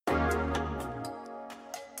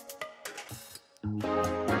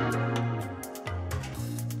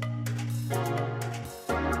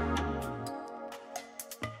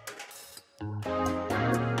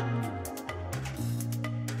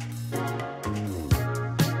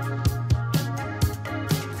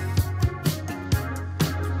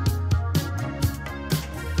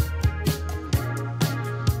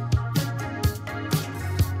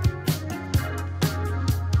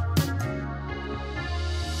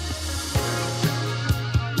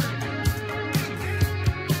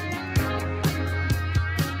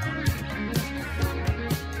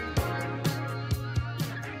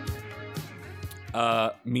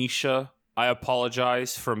Misha, I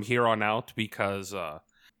apologize from here on out because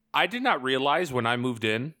I did not realize when I moved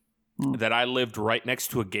in that I lived right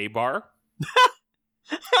next to a gay bar.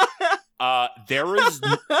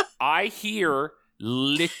 I hear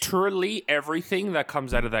literally everything that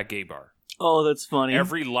comes out of that gay bar. Oh, that's funny.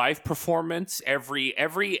 Every live performance,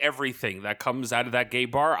 everything that comes out of that gay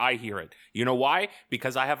bar, I hear it. You know why?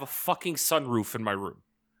 Because I have a fucking sunroof in my room.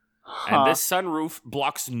 And this sunroof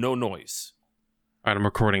blocks no noise. All right, I'm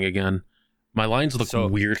recording again. My lines look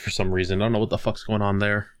weird for some reason. I don't know what the fuck's going on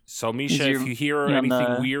there. So, Misha, if you hear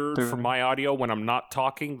anything weird from my audio when I'm not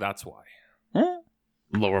talking, that's why.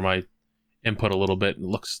 Lower my input a little bit. It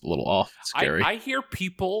looks a little off. It's scary. I hear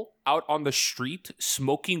people out on the street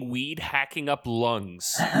smoking weed, hacking up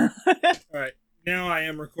lungs. All right, now I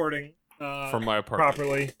am recording from my apartment.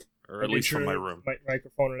 Properly. Or at least from my room. My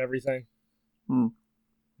microphone and everything.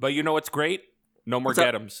 But you know what's great? No more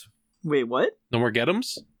get-ems. Wait, what? No more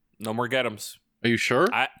get-ems? No more get-ems. Are you sure?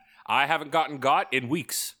 I haven't gotten got in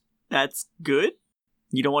weeks. That's good.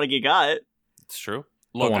 You don't want to get got. It's true.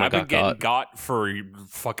 Look, I've been getting got for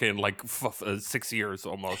fucking 6 years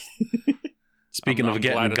almost. Speaking of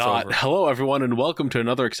getting got, hello everyone and welcome to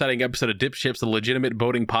another exciting episode of Dip Ships, the legitimate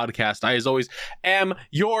boating podcast. I, as always, am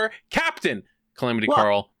your captain, Calamity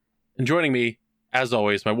Carl. And joining me, as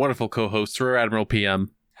always, my wonderful co-hosts, Rear Admiral PM.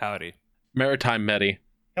 Howdy. Maritime Medi.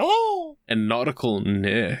 Hello! And Nautical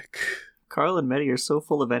Nick. Carl and Medi are so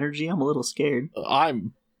full of energy, I'm a little scared.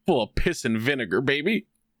 I'm full of piss and vinegar, baby.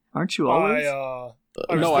 Aren't you always? I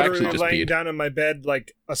was literally laying down in my bed,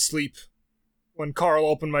 asleep, when Carl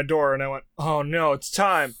opened my door, and I went, oh no, it's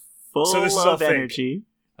time. Full of energy.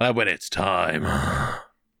 When it's time.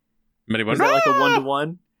 Medi went, is that like a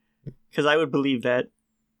 1-to-1? Because I would believe that.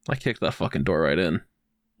 I kicked that fucking door right in.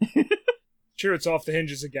 Sure, it's off the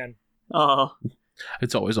hinges again. Oh.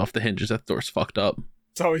 It's always off the hinges. That door's fucked up.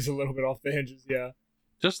 It's always a little bit off the hinges, yeah.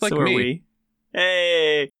 Just like so me. Are we.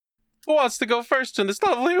 Hey! Who wants to go first in this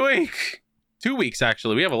lovely week? 2 weeks,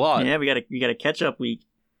 actually. We have a lot. Yeah, we got a catch-up week.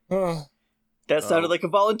 That sounded like a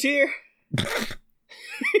volunteer.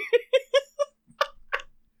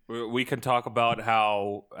 We can talk about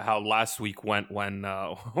how last week went when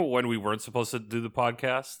we weren't supposed to do the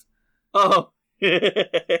podcast. Oh.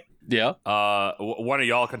 Yeah. One of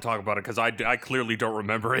y'all can talk about it because I clearly don't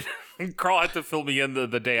remember it. Carl had to fill me in the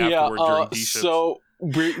day afterward during D-Ships. So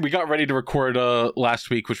we got ready to record last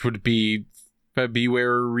week, which would be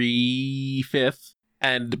February 5th,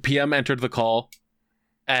 and PM entered the call,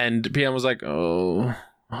 and PM was like, "Oh,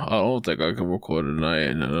 I don't think I can record tonight."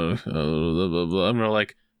 And we're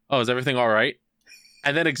like, "Oh, is everything all right?"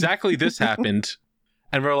 And then exactly this happened,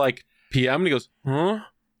 and we're like, "PM," and he goes, "Huh?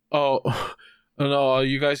 Oh, no,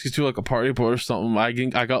 you guys could do a party board or something.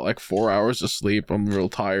 I got 4 hours of sleep. I'm real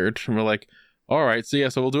tired." And we're like, "All right, so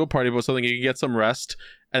we'll do a party board, something you can get some rest."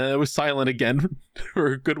 And then it was silent again for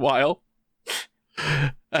a good while.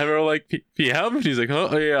 And we're like, PM? And he's like,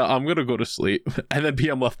 oh yeah, I'm gonna go to sleep. And then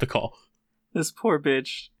PM left the call. This poor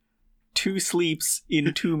bitch. 2 sleeps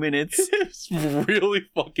in 2 minutes. It's really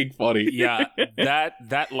fucking funny. Yeah,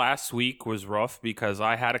 that last week was rough because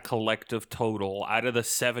I had a collective total. Out of the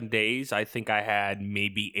 7 days, I think I had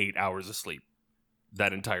maybe 8 hours of sleep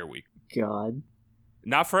that entire week. God.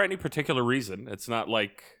 Not for any particular reason. It's not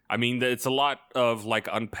it's a lot of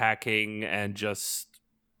unpacking and just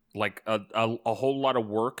a whole lot of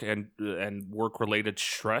work and work related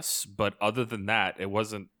stress. But other than that, it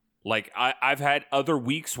wasn't I've had other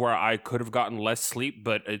weeks where I could have gotten less sleep,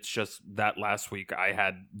 but it's just that last week I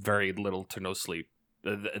had very little to no sleep.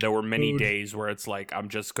 There were many days where it's I'm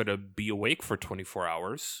just gonna be awake for 24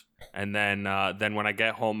 hours, and then when I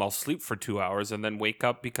get home I'll sleep for 2 hours and then wake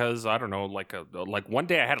up because I don't know, one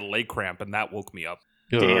day I had a leg cramp and that woke me up.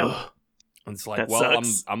 Damn. And it's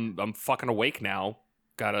sucks. I'm fucking awake now.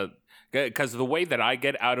 Because the way that I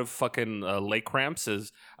get out of fucking leg cramps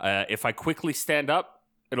is if I quickly stand up,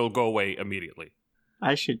 it'll go away immediately.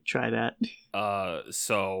 I should try that.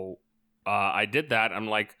 So I did that. I'm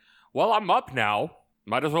like, well, I'm up now.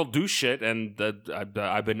 Might as well do shit, and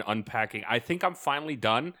I've been unpacking. I think I'm finally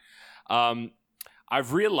done.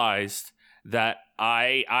 I've realized that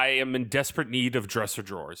I am in desperate need of dresser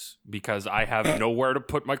drawers because I have nowhere to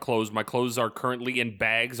put my clothes. My clothes are currently in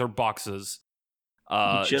bags or boxes,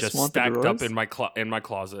 just stacked up in my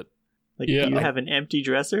closet. Like, do you have an empty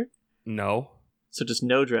dresser? No. So just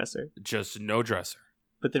no dresser? Just no dresser.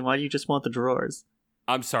 But then why do you just want the drawers?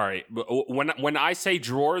 I'm sorry. When I say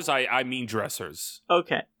drawers, I mean dressers.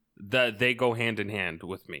 Okay. They go hand in hand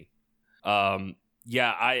with me.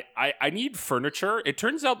 Yeah, I need furniture. It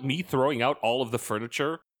turns out me throwing out all of the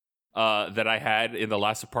furniture that I had in the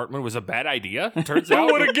last apartment was a bad idea. Turns out.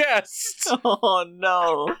 Who would have guessed? Oh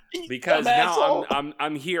no! Because now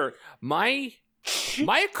I'm here. My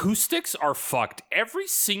acoustics are fucked. Every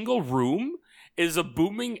single room is a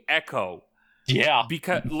booming echo. Yeah.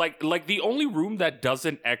 Because like the only room that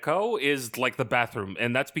doesn't echo is like the bathroom,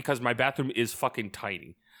 and that's because my bathroom is fucking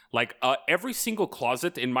tiny. Like every single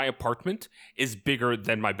closet in my apartment is bigger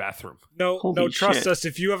than my bathroom. Trust us.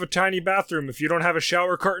 If you have a tiny bathroom, if you don't have a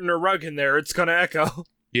shower curtain or rug in there, it's gonna echo.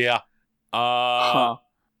 Yeah. I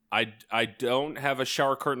don't have a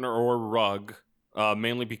shower curtain or rug,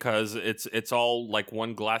 mainly because it's all like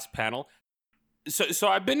one glass panel. So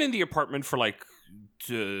I've been in the apartment for like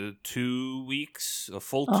 2 weeks, a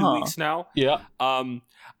full 2 weeks now. Yeah.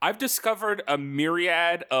 I've discovered a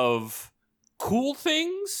myriad of cool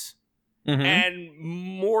things and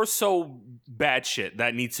more so bad shit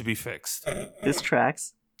that needs to be fixed. This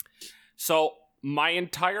tracks. So my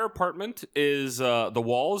entire apartment is the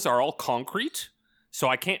walls are all concrete, so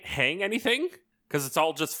I can't hang anything because it's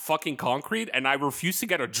all just fucking concrete, and I refuse to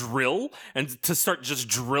get a drill and to start just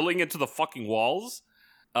drilling into the fucking walls.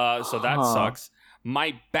 So that sucks.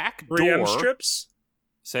 My back door 3M strips?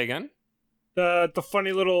 Say again? The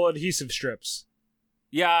funny little adhesive strips.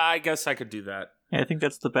 Yeah, I guess I could do that. Yeah, I think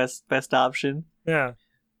that's the best option. Yeah.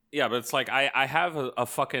 Yeah, but it's like I have a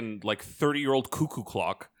fucking like 30-year-old cuckoo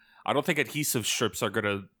clock. I don't think adhesive strips are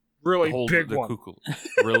gonna really hold big the one. Cuckoo.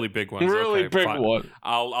 Really big ones. Really okay, big fine. one.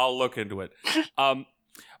 I'll look into it.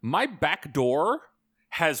 My back door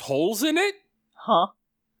has holes in it. Huh?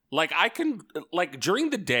 Like I can during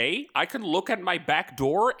the day, I can look at my back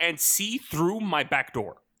door and see through my back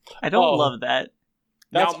door. I don't love that.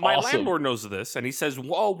 That's now, my awesome. landlord knows this, and he says,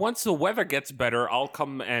 well, once the weather gets better, I'll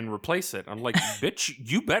come and replace it. I'm like, bitch,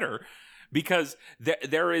 you better. Because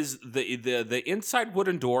there is the inside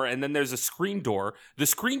wooden door, and then there's a screen door. The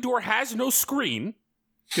screen door has no screen.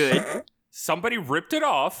 Good. Somebody ripped it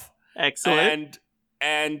off. Excellent.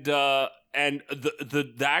 And the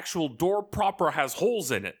actual door proper has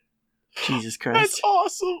holes in it. Jesus Christ. That's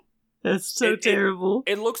awesome. That's so terrible.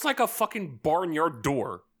 It looks like a fucking barnyard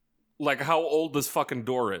door. Like how old this fucking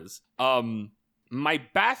door is. My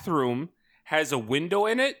bathroom has a window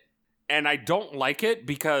in it, and I don't like it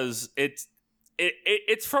because it's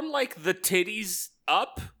from like the titties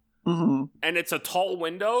up, and it's a tall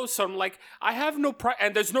window. So I'm like, I have no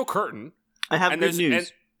and there's no curtain. I have good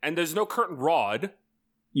news. And there's no curtain rod.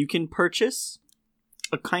 You can purchase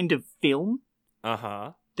a kind of film.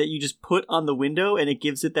 That you just put on the window, and it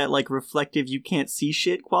gives it that like reflective, you can't see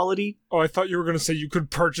shit quality. Oh, I thought you were gonna say you could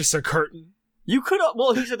purchase a curtain. You could.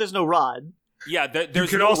 Well, he said there's no rod. Yeah, there's you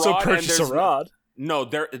can no also rod purchase a rod. No,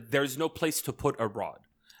 there's no place to put a rod.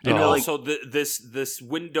 And also, this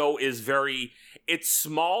window is it's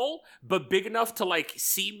small, but big enough to, like,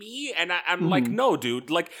 see me, and I'm like, no, dude.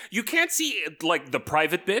 Like, you can't see, like, the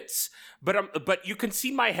private bits, but you can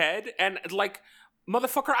see my head, and, like,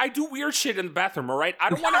 motherfucker, I do weird shit in the bathroom, all right? I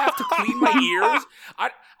don't want to have to clean my ears.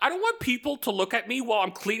 I don't want people to look at me while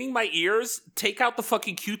I'm cleaning my ears, take out the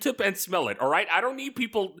fucking Q-tip, and smell it, all right? I don't need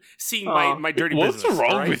people seeing my dirty business. What's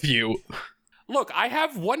wrong right? with you? Look, I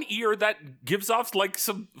have one ear that gives off, like,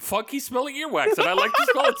 some funky smelling earwax, and I like to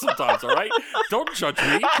smell it sometimes, all right? Don't judge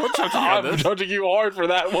me. Don't judge me on I'm this. judging you hard for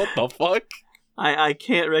that. What the fuck? I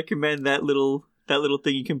can't recommend that little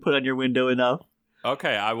thing you can put on your window enough.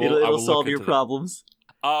 Okay, I will. It'll solve your problems.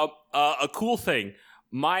 A cool thing.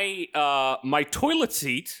 My toilet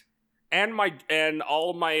seat and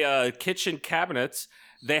all my kitchen cabinets,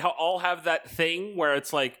 they all have that thing where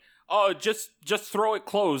it's like, oh, just throw it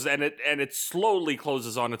closed, and it slowly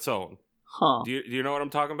closes on its own. Huh? Do you know what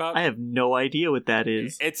I'm talking about? I have no idea what that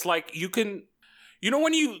is. It's like you can,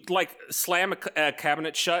 when you like slam a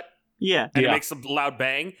cabinet shut. Yeah. And it makes a loud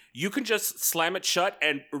bang. You can just slam it shut,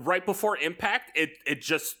 and right before impact, it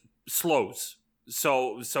just slows.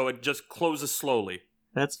 So it just closes slowly.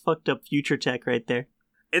 That's fucked up future tech right there.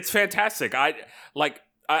 It's fantastic. I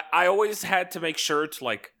always had to make sure to,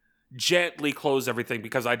 like, gently close everything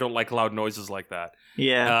because I don't like loud noises like that.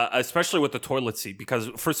 Yeah. Especially with the toilet seat, because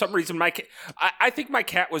for some reason I think my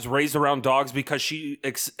cat was raised around dogs because she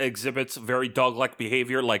exhibits very dog-like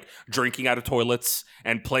behavior, like drinking out of toilets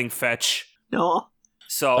and playing fetch. No.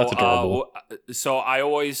 So that's adorable. So I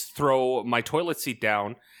always throw my toilet seat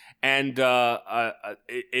down, and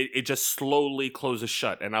it just slowly closes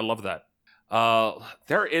shut, and I love that.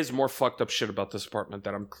 There is more fucked up shit about this apartment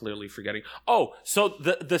that I'm clearly forgetting. Oh, so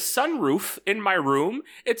the sunroof in my room,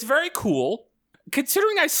 it's very cool.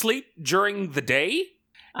 Considering I sleep during the day,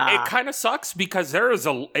 it kind of sucks because there is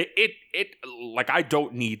like I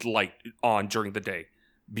don't need light on during the day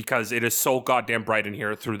because it is so goddamn bright in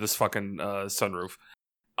here through this fucking sunroof.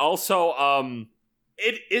 Also,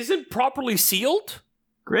 it isn't properly sealed.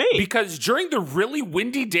 Great. Because during the really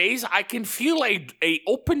windy days, I can feel a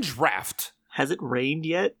open draft. Has it rained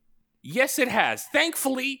yet? Yes, it has.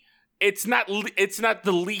 Thankfully, it's not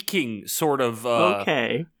the leaking sort of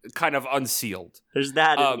kind of unsealed. There's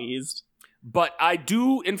that at least. But I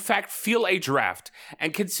do, in fact, feel a draft.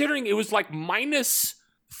 And considering it was like minus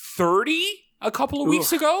 30 a couple of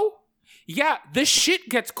weeks ago, yeah, this shit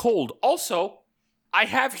gets cold. Also, I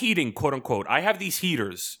have heating, quote unquote. I have these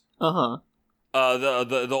heaters. Uh-huh.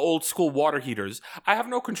 The old school water heaters. I have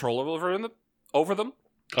no control over them.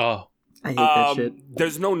 Oh. I hate that shit.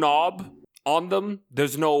 There's no knob on them.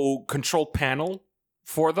 There's no control panel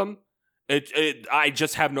for them. I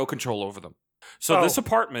just have no control over them. So this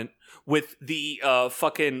apartment with the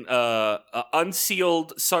fucking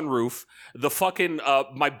unsealed sunroof, the fucking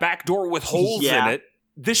my back door with holes in it.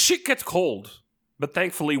 This shit gets cold. But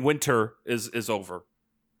thankfully, winter is over.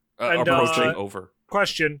 Approaching over.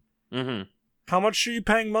 Question. Mm-hmm. How much are you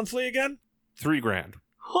paying monthly again? $3,000.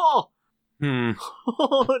 Oh!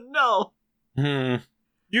 Oh, no.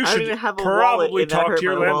 You should probably talk to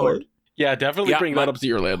your landlord. Yeah, definitely bring that up to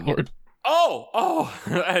your landlord. Oh,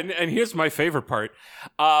 and here's my favorite part.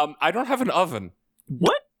 I don't have an oven.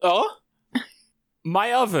 What? Oh?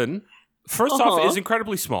 My oven, first off, is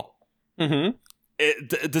incredibly small. Mm-hmm.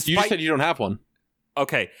 You just said you don't have one.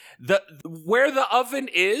 Okay. Where the oven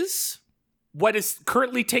is, what is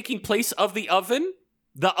currently taking place of the oven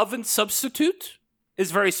substitute is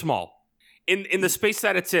very small. In the space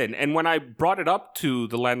that it's in. And when I brought it up to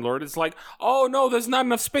the landlord, it's like, oh no, there's not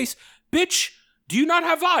enough space. Bitch, do you not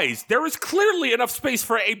have eyes? There is clearly enough space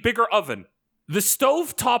for a bigger oven. The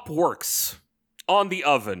stovetop works on the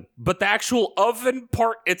oven, but the actual oven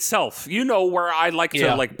part itself, where I like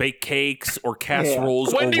to bake cakes or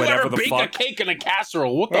casseroles or whatever the fuck. When do you ever bake a cake in a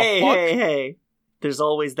casserole? What the fuck? Hey. There's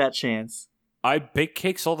always that chance. I bake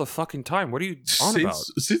cakes all the fucking time. What are you on about?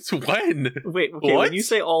 Since when? Wait, okay, when you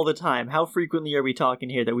say all the time, how frequently are we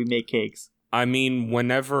talking here that we make cakes? I mean,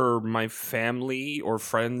 whenever my family or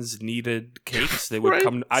friends needed cakes, they would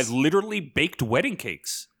come. I literally baked wedding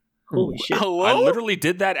cakes. Holy shit! Hello? I literally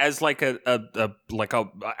did that as like a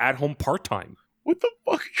at-home part-time. What the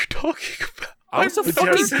fuck are you talking about? I was a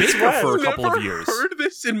fucking baker for a couple of years. I've never heard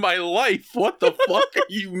this in my life. What the fuck are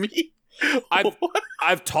you mean?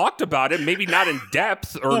 I've talked about it, maybe not in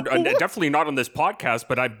depth, or definitely not on this podcast,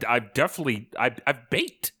 but I've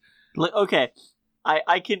baked. Okay,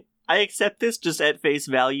 I accept this just at face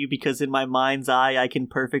value because in my mind's eye I can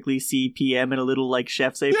perfectly see PM in a little like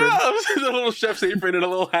chef's apron. Yeah, a little chef's apron and a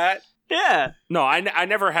little hat. Yeah. No, I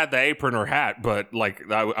never had the apron or hat, but like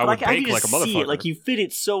I would bake like a motherfucker. See it. Like you fit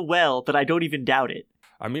it so well that I don't even doubt it.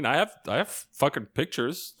 I mean, I have fucking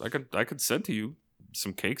pictures. I could send to you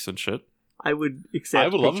some cakes and shit. I would accept. I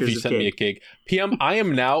would love if you sent me a cake. PM, I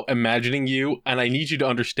am now imagining you, and I need you to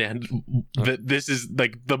understand that this is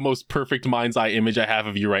like the most perfect mind's eye image I have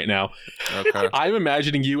of you right now. Okay. I'm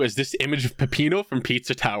imagining you as this image of Peppino from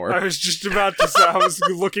Pizza Tower. I was just about to say, I was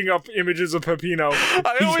looking up images of Peppino.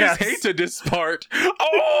 I always hated this part.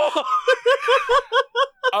 Oh!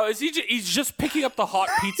 Oh, he's just picking up the hot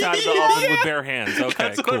pizza out of the oven with bare hands. Okay,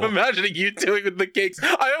 that's what I'm imagining you doing with the cakes.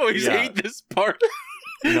 I always hate this part.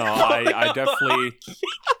 No, I definitely...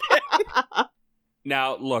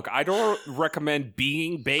 Now, look, I don't recommend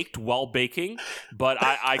being baked while baking, but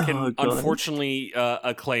I can unfortunately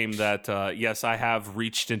acclaim that, yes, I have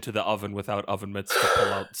reached into the oven without oven mitts to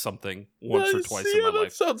pull out something once or twice in my life.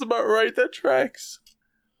 That sounds about right. That tracks.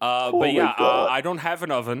 But yeah, I don't have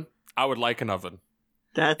an oven. I would like an oven.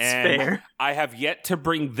 That's fair. I have yet to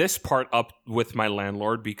bring this part up with my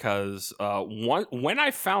landlord because when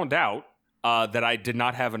I found out that I did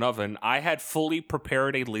not have an oven, I had fully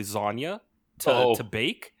prepared a lasagna to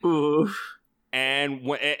bake. Ooh. And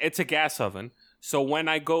it's a gas oven. So when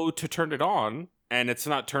I go to turn it on and it's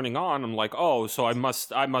not turning on, I'm like, oh, so I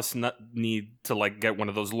must not need to like get one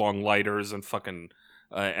of those long lighters and fucking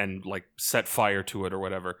and like set fire to it or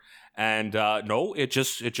whatever. And no, it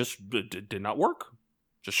just did not work.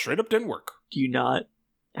 Just straight up didn't work. Do you not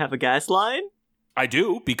have a gas line? I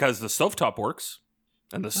do, because the stovetop works,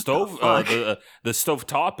 and the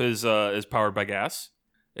stovetop is powered by gas.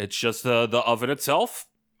 It's just the oven itself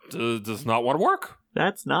does not want to work.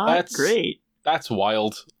 That's great. That's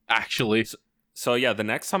wild, actually. So yeah, the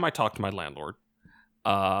next time I talk to my landlord,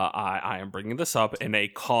 I am bringing this up in a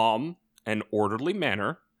calm and orderly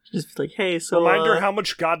manner. Just like, hey, so reminder how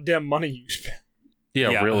much goddamn money you spent.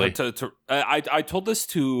 Yeah, really. I told this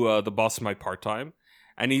to the boss of my part time,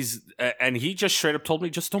 and he just straight up told me,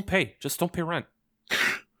 just don't pay rent.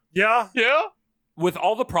 Yeah. With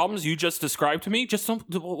all the problems you just described to me, just don't.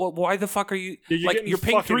 Why the fuck are you you're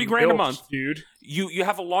paying $3,000 a month, dude? You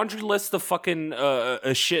have a laundry list of fucking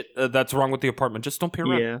shit that's wrong with the apartment. Just don't pay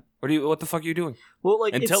rent. Yeah. What the fuck are you doing? Well,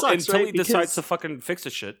 like until right? he decides to fucking fix the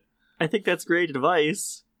shit. I think that's great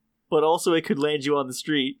advice, but also it could land you on the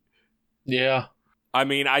street. Yeah. I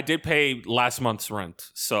mean, I did pay last month's rent,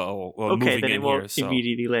 so moving then in it won't here, so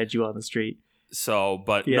immediately land you on the street. So,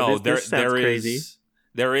 but yeah, no, this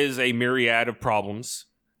there is a myriad of problems.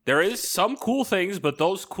 There is some cool things, but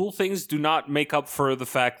those cool things do not make up for the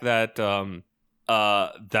fact that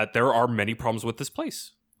that there are many problems with this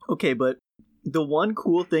place. Okay, but the one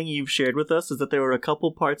cool thing you've shared with us is that there are a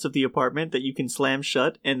couple parts of the apartment that you can slam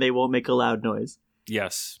shut and they won't make a loud noise.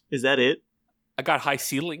 Yes. Is that it? I got high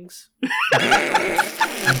ceilings.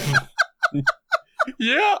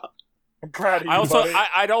 Yeah. I'm proud of you, buddy.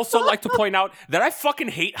 I'd also like to point out that I fucking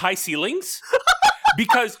hate high ceilings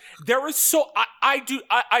because there is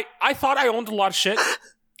I thought I owned a lot of shit.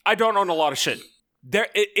 I don't own a lot of shit.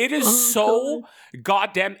 It is so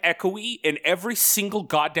goddamn echoey in every single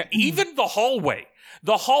goddamn, even the hallway.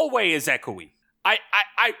 The hallway is echoey. I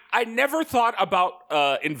never thought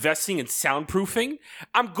about investing in soundproofing.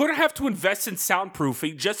 I'm gonna have to invest in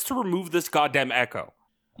soundproofing just to remove this goddamn echo.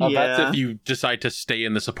 That's if you decide to stay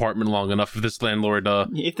in this apartment long enough. If this landlord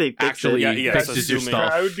if they actually fixes your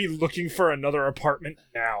stuff. I would be looking for another apartment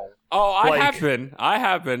now. Oh, I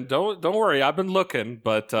have been. Don't worry, I've been looking.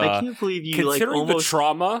 But I can't believe you considering the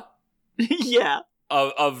trauma. Yeah.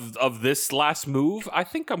 Of this last move, I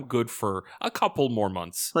think I'm good for a couple more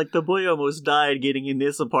months. Like, the boy almost died getting in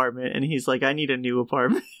this apartment, and he's like, I need a new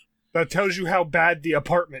apartment. That tells you how bad the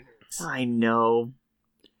apartment is. I know.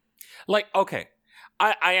 Like, okay,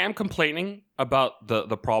 I am complaining about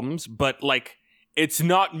the problems, but, like, it's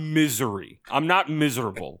not misery. I'm not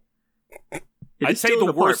miserable. I'd say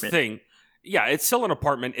the worst thing... Yeah, it's still an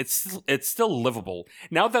apartment. It's still livable.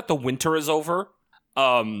 Now that the winter is over,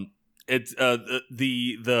 it's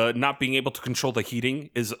the not being able to control the heating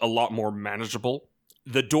is a lot more manageable.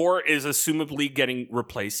 The door is assumably getting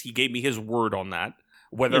replaced. He gave me his word on that.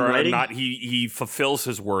 Whether or not he fulfills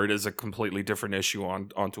his word is a completely different issue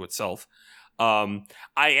onto itself. I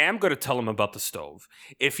am going to tell him about the stove.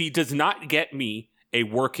 If he does not get me a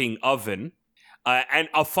working oven and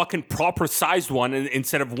a fucking proper sized one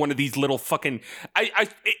instead of one of these little fucking,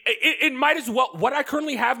 it might as well, what I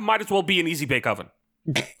currently have might as well be an Easy Bake Oven.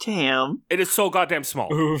 Damn. It is so goddamn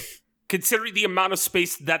small. Oof. Considering the amount of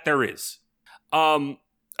space that there is.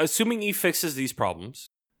 Assuming he fixes these problems,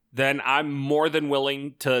 then I'm more than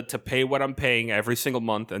willing to pay what I'm paying every single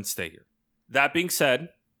month and stay here. That being said,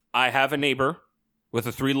 I have a neighbor with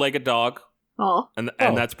a 3-legged dog, and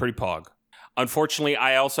that's pretty pog. Unfortunately,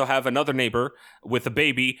 I also have another neighbor with a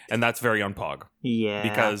baby, and that's very unpog. Yeah.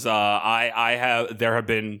 Because there have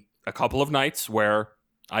been a couple of nights where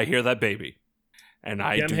I hear that baby. And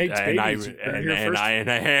I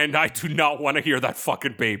do not want to hear that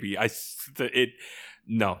fucking baby. It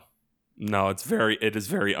is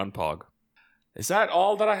very unpog. Is that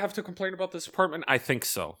all that I have to complain about this apartment? I think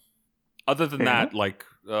so. Other than that, like,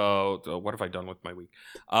 what have I done with my week?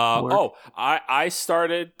 I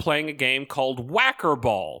started playing a game called Whacker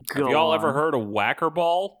Ball. Have y'all ever heard of Whacker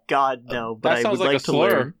Ball? God, no. But that sounds like a to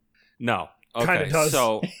slur. learn. No. Okay. Kinda does.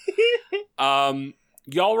 So,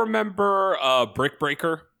 y'all remember Brick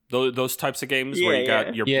Breaker? Those types of games where you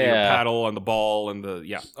got your paddle and the ball and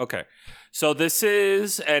the okay. So this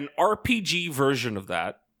is an RPG version of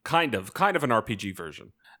that, kind of an RPG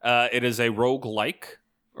version. It is a roguelike.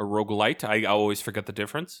 Or roguelite, I always forget the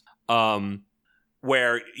difference.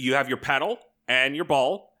 Where you have your paddle and your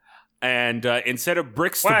ball, and instead of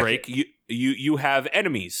bricks to break, you have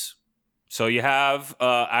enemies. So you have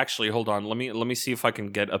actually, hold on, let me see if I can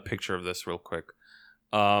get a picture of this real quick.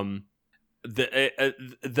 The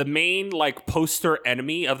main like poster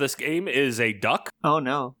enemy of this game is a duck. Oh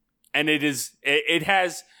no! And it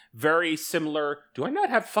has very similar. Do I not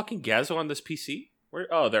have fucking Gazzo on this PC? Where?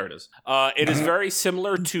 Oh, there it is. It is very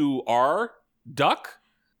similar to our duck.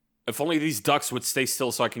 If only these ducks would stay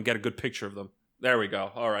still so I can get a good picture of them. There we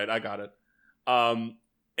go. All right, I got it.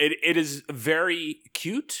 It is very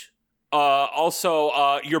cute.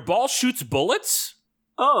 Also, your ball shoots bullets.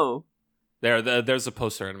 Oh. There's a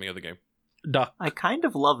poster enemy of the game. Duck. I kind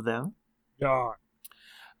of love them. Yeah.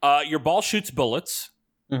 Your ball shoots bullets.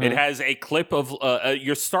 Mm-hmm. It has a clip of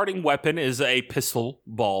your starting weapon is a pistol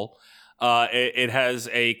ball. It has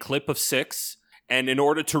a clip of 6, and in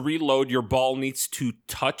order to reload, your ball needs to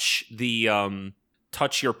touch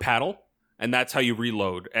your paddle, and that's how you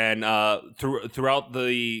reload. And throughout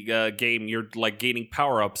the game, you're like gaining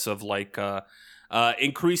power ups of like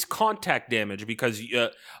increased contact damage because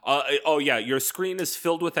your screen is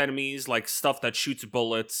filled with enemies, like stuff that shoots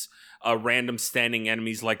bullets, random standing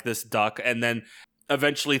enemies like this duck, and then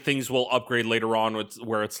eventually things will upgrade later on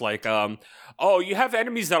where it's like, you have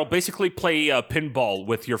enemies that'll basically play pinball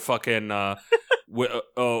with your fucking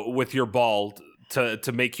with your ball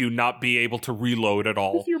to make you not be able to reload at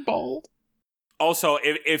all. With your ball. Also,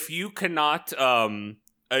 if you cannot,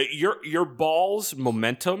 your ball's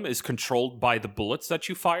momentum is controlled by the bullets that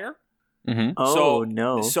you fire. Mm-hmm. Oh,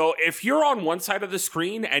 no. So if you're on one side of the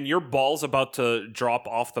screen and your ball's about to drop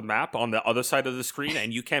off the map on the other side of the screen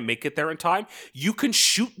and you can't make it there in time, you can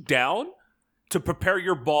shoot down to prepare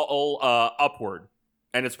your ball upward.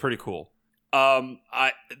 And it's pretty cool.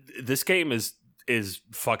 This game is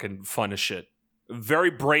fucking fun as shit.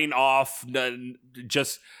 Very brain off,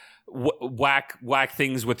 just whack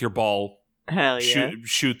things with your ball. Hell yeah.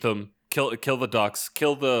 Shoot them. Kill the ducks.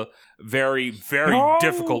 Kill the very, very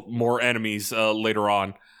difficult more enemies later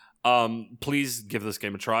on. Please give this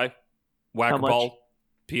game a try. Whack-a-ball.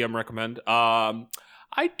 PM recommend. I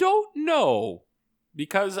don't know.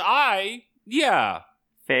 Because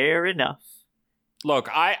Fair enough. Look,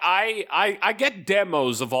 I get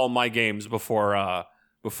demos of all my games before I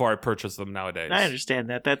purchase them nowadays. I understand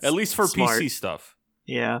that. That's at least for smart. PC stuff.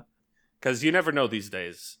 Yeah. Because you never know these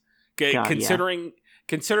days. Considering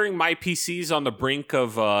my PC's on the brink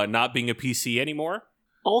of not being a PC anymore.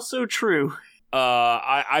 Also true.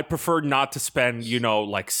 I prefer not to spend,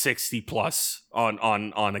 like 60 plus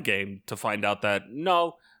on a game to find out that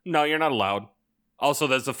no, you're not allowed. Also,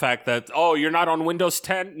 there's the fact that you're not on Windows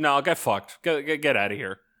 10. No, get fucked. Get out of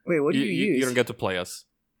here. Wait, what do you use? You don't get to play us.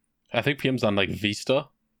 I think PM's on like Vista.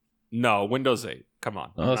 No, Windows 8. Come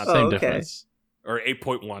on. Same difference. Or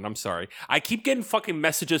 8.1, I'm sorry. I keep getting fucking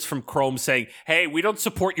messages from Chrome saying, hey, we don't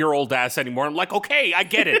support your old ass anymore. I'm like, okay, I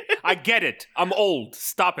get it. I get it. I'm old.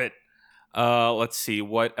 Stop it. Let's see.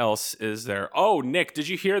 What else is there? Oh, Nick, did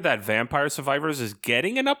you hear that Vampire Survivors is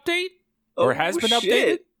getting an update? Or has been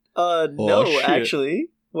updated? No, actually.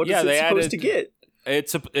 What is it supposed to get?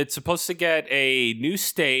 It's supposed to get a new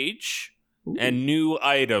stage and new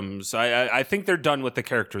items. I think they're done with the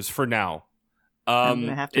characters for now. I'm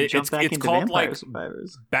gonna have to jump back into called Vampire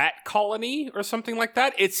Survivors. Bat Colony or something like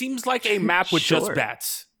that. It seems like a map with just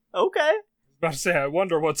bats. Okay. I was about to say, I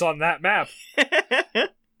wonder what's on that map.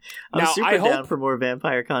 I'm super down for more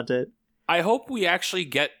vampire content. I hope we actually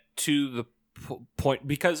get to the point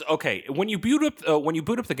because when you boot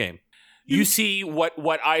up the game, you see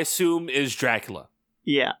what I assume is Dracula.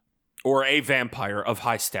 Yeah. Or a vampire of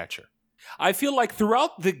high stature. I feel like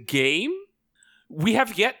throughout the game, we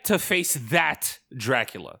have yet to face that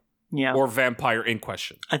Dracula. Yeah. Or vampire in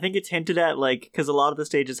question. I think it's hinted at, because a lot of the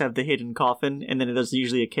stages have the hidden coffin, and then there's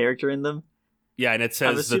usually a character in them. Yeah, and it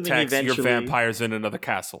says the text, your vampire's in another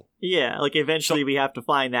castle. Yeah, eventually we have to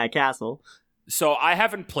find that castle. So I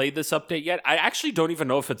haven't played this update yet. I actually don't even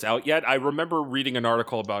know if it's out yet. I remember reading an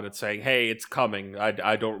article about it saying, hey, it's coming.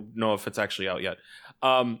 I don't know if it's actually out yet.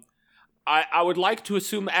 I would like to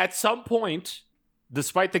assume at some point,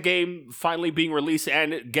 despite the game finally being released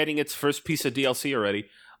and getting its first piece of DLC already,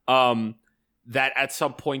 that at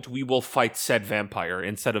some point we will fight said vampire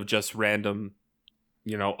instead of just random,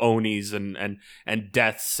 Onis and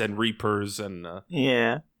deaths and reapers and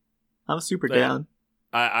yeah, I'm super down.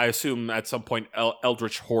 I assume at some point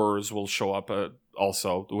eldritch horrors will show up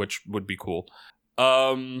also, which would be cool.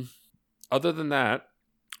 Other than that,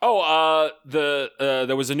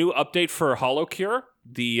 there was a new update for HoloCure,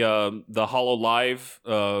 the HoloLive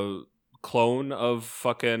clone of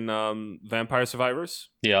fucking Vampire Survivors.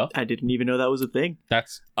 Yeah, I didn't even know that was a thing.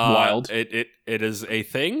 That's wild. It is a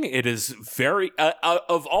thing. It is very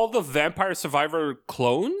of all the Vampire Survivor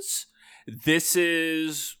clones, this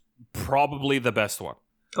is probably the best one.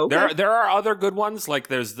 Okay. There are other good ones, like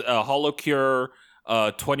there's HoloCure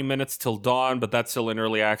 20 Minutes Till Dawn, but that's still in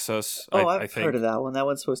early access. I've heard of that one. That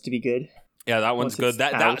one's supposed to be good. Yeah, that one's good.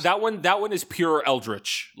 That one is pure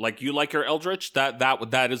Eldritch. Like, you like your Eldritch,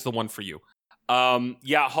 that is the one for you.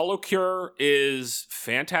 Yeah, HoloCure is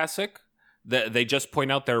fantastic. They just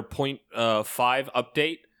point out their 0.5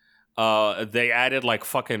 update. They added like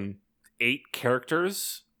fucking 8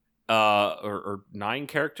 characters, or 9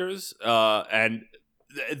 characters, and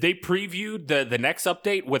they previewed the next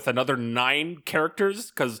update with another 9 characters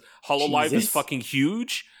because HoloLive is fucking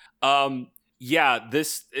huge. Yeah,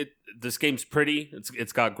 this game's pretty.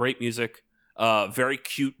 It's got great music, very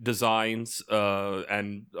cute designs,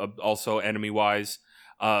 and also enemy-wise,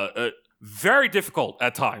 very difficult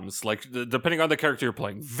at times. Like, depending on the character you're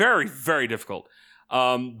playing, very, very difficult.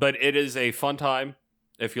 But it is a fun time.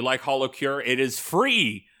 If you like HoloCure, it is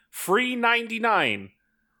free $99.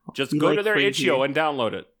 Just go to their itch.io and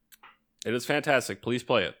download it. It is fantastic. Please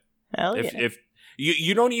play it. Hell yeah. If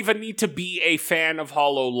you don't even need to be a fan of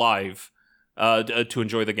HoloLive to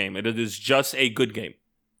enjoy the game. It is just a good game.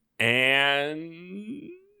 And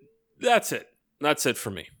that's it. That's it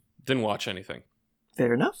for me. Didn't watch anything.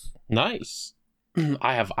 Fair enough. Nice.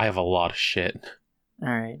 I have a lot of shit. All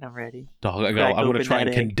right, I'm ready. Dog, I'm going to try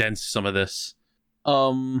and condense some of this.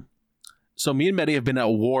 So me and Medi have been at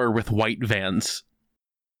war with white vans.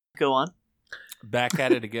 Go on. Back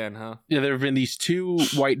at it again, huh? Yeah, there have been these 2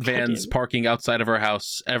 white vans parking outside of our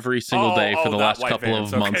house every single day for the last couple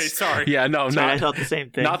of months. Okay, sorry. Yeah, no, I thought the same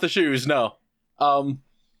thing. Not the shoes, no.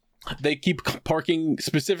 They keep parking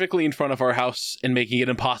specifically in front of our house and making it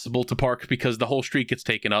impossible to park because the whole street gets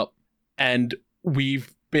taken up. And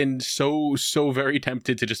we've been so very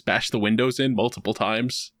tempted to just bash the windows in multiple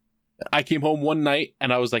times. I came home one night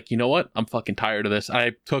and I was like, you know what? I'm fucking tired of this.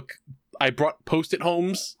 I brought Post-it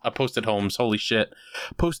homes, holy shit.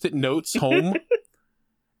 Post-it notes home.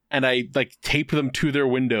 And I like taped them to their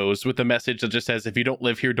windows with a message that just says, if you don't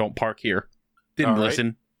live here, don't park here. Didn't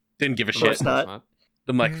listen. Didn't give a shit. Not.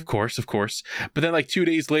 I'm like, of course. But then like 2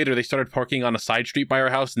 days later, they started parking on a side street by our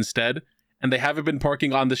house instead. And they haven't been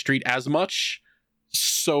parking on the street as much.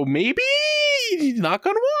 So maybe, knock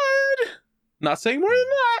on wood, not saying more than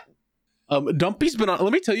that. Dumpy's been on,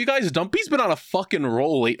 let me tell you guys, Dumpy's been on a fucking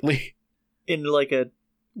roll lately. In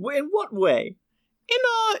what way? In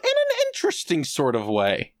an interesting sort of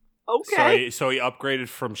way. Okay. So he upgraded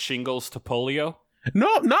from shingles to polio?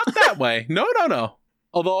 No, not that way. No.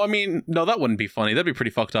 Although, I mean, no, that wouldn't be funny. That'd be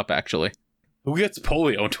pretty fucked up, actually. Who gets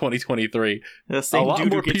polio in 2023? A lot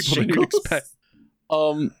more people than you expect.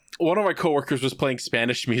 One of my coworkers was playing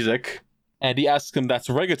Spanish music, and he asked him, "That's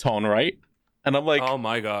reggaeton, right?" And I'm like, "Oh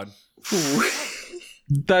my god,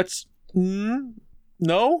 that's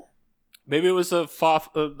no." Maybe it was a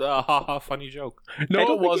ha-ha funny joke.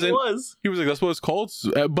 No, it wasn't. He was like, "That's what it's called."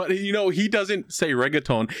 But he doesn't say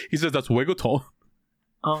reggaeton. He says that's reggaeton.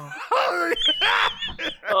 Oh.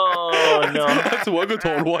 Oh no! That's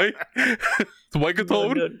reggaeton, why? It's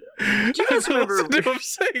reggaeton. No. Do you guys remember? I'm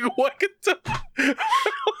saying reggaeton.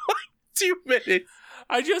 2 minutes.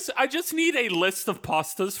 I just need a list of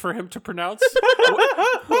pastas for him to pronounce.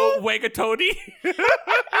 Wegatoni.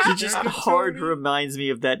 He just hard reminds me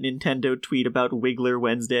of that Nintendo tweet about Wiggler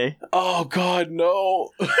Wednesday. Oh god,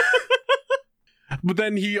 no. But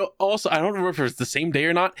then he also, I don't remember if it was the same day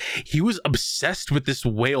or not, he was obsessed with this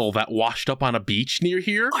whale that washed up on a beach near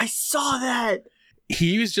here. I saw that!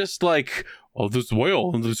 He was just like, oh, this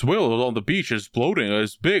whale on the beach is floating,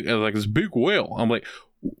 it's big, like this big whale. I'm like,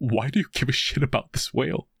 why do you give a shit about this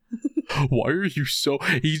whale? Why are you so...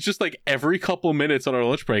 He's just like, every couple minutes on our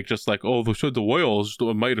lunch break, just like, oh, they said the whale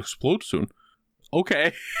might explode soon.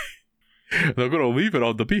 Okay. They're gonna leave it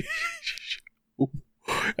on the beach.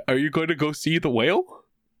 Are you going to go see the whale?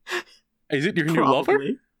 Is it your new lover?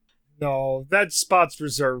 No, that spot's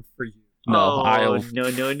reserved for you. No, I'll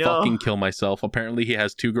no. fucking kill myself. Apparently he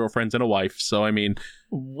has 2 girlfriends and a wife, so I mean...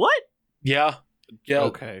 What? Yeah.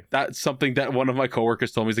 Okay. That's something that one of my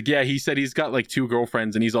coworkers told me. He's like, yeah, he said he's got like 2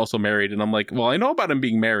 girlfriends and he's also married. And I'm like, well, I know about him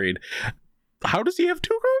being married. How does he have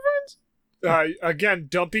 2 girlfriends? Again,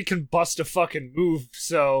 Dumpy can bust a fucking move,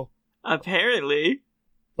 so... Apparently...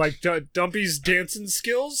 Like, Dumpy's dancing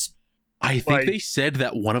skills? I think they said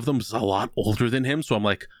that one of them's a lot older than him, so I'm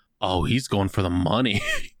like, oh, he's going for the money.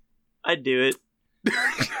 I'd do it.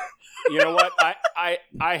 You know what?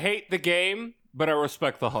 I hate the game, but I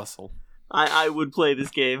respect the hustle. I would play this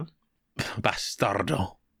game.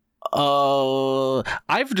 Bastardo.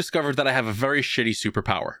 I've discovered that I have a very shitty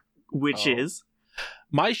superpower. Which is?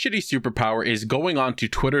 My shitty superpower is going on to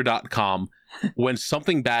twitter.com when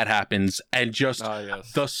something bad happens and just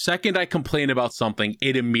the second I complain about something,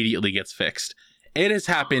 it immediately gets fixed. It has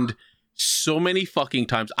happened so many fucking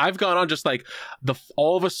times. I've gone on just like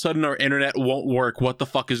all of a sudden our internet won't work. What the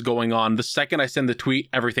fuck is going on? The second I send the tweet,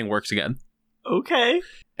 everything works again. Okay.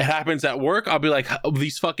 It happens at work. I'll be like,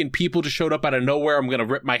 these fucking people just showed up out of nowhere. I'm gonna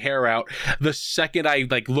rip my hair out. The second I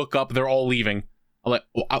like look up, they're all leaving. I'm like,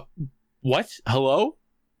 what? Hello?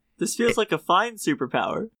 This feels like a fine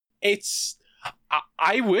superpower. It's.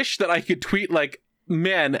 I wish that I could tweet like,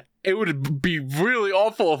 man, it would be really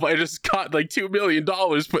awful if I just got like $2 million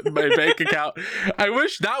put in my bank account. I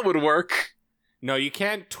wish that would work. No, you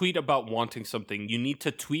can't tweet about wanting something. You need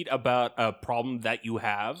to tweet about a problem that you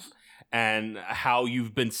have and how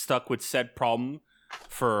you've been stuck with said problem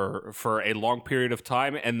for a long period of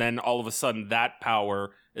time, and then all of a sudden that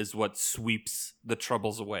power is what sweeps the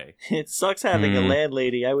troubles away. It sucks having a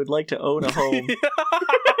landlady. I would like to own a home.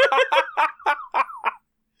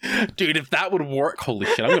 Dude, if that would work, holy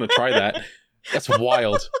shit, I'm gonna try that. That's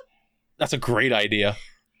wild. That's a great idea.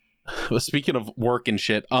 Well, speaking of work and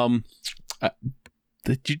shit, my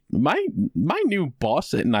new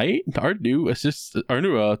boss at night, our new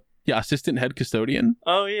assistant head custodian.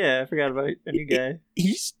 Oh yeah, I forgot about a new guy.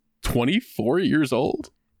 He's 24 years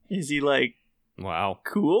old. Is he like, wow,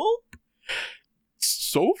 cool?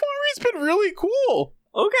 So far, he's been really cool.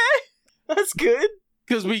 Okay, that's good.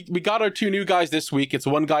 Because we got our 2 new guys this week. It's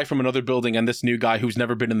one guy from another building and this new guy who's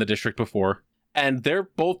never been in the district before. And they're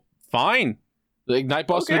both fine. The Ignite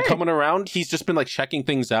boss has been coming around. He's just been like checking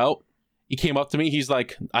things out. He came up to me. He's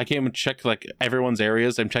like, I came and checked like everyone's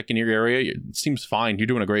areas. I'm checking your area. It seems fine. You're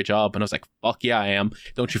doing a great job. And I was like, fuck yeah, I am.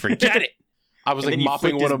 Don't you forget it. I was like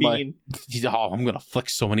mopping one of my... Oh, I'm going to flick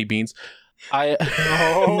so many beans. No.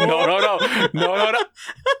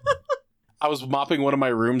 I was mopping one of my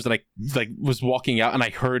rooms and I like was walking out and I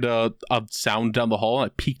heard a sound down the hall and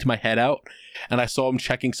I peeked my head out and I saw him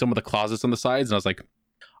checking some of the closets on the sides and I was like,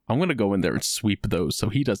 I'm going to go in there and sweep those so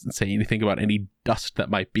he doesn't say anything about any dust that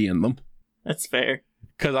might be in them. That's fair.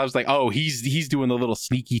 Because I was like, oh, he's doing the little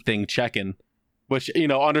sneaky thing checking, which, you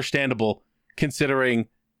know, understandable considering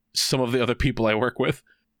some of the other people I work with.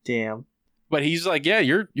 Damn. But he's like, yeah,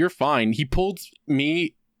 you're fine. He pulled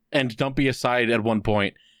me and Dumpy aside at one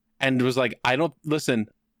point and was like,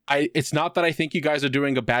 it's not that I think you guys are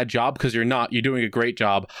doing a bad job, because you're not. You're doing a great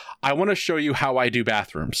job. I want to show you how I do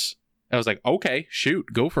bathrooms. I was like, okay, shoot,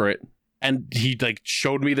 go for it. And he like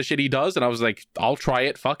showed me the shit he does, and I was like, I'll try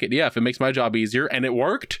it. Fuck it. Yeah, if it makes my job easier. And it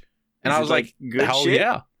worked. And I was like, hell shit?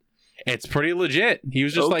 Yeah. It's pretty legit. He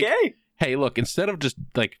was just like, hey, look, instead of just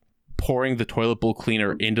like pouring the toilet bowl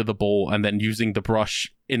cleaner into the bowl and then using the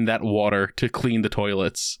brush in that water to clean the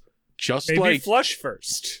toilets, just maybe like flush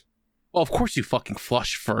first. Well, of course you fucking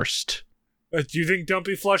flush first. Do you think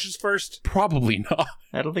Dumpy flushes first? Probably not.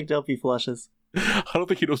 I don't think Dumpy flushes. I don't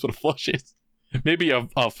think he knows what a flush is. Maybe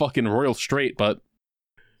a fucking royal straight, but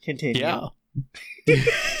continue. Yeah.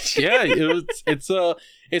 Yeah,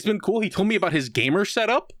 it's been cool. He told me about his gamer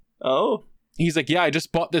setup. Oh. He's like, yeah, I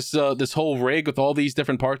just bought this whole rig with all these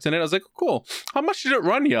different parts in it. I was like, cool. How much did it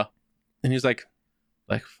run you? And he's like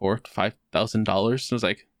 $4,000 to $5,000. And I was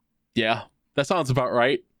like, yeah, that sounds about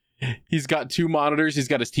right. He's got 2 monitors. He's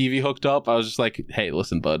got his TV hooked up. I was just like, hey,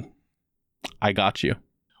 listen, bud, I got you.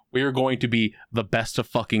 We are going to be the best of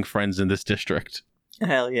fucking friends in this district.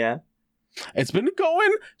 Hell yeah. It's been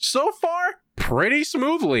going so far pretty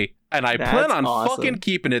smoothly, and I plan on fucking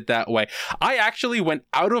keeping it that way. I actually went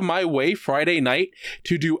out of my way Friday night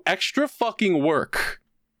to do extra fucking work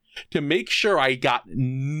to make sure I got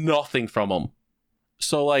nothing from him.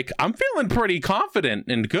 So, like, I'm feeling pretty confident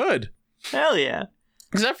and good. Hell yeah.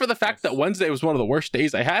 Except for the fact that Wednesday was one of the worst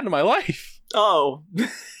days I had in my life. Oh.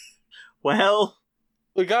 Well.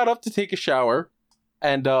 We got up to take a shower,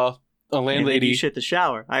 and a landlady... And you shit the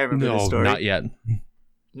shower. I remember this story. No, not yet.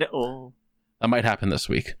 No. That might happen this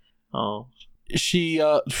week. Oh. She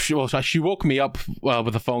woke me up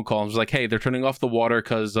with a phone call and was like, hey, they're turning off the water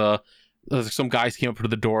because some guys came up to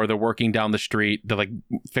the door. They're working down the street. They're like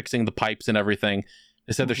fixing the pipes and everything.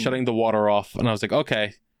 They said they're shutting the water off. And I was like,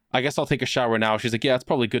 okay, I guess I'll take a shower now. She's like, yeah, it's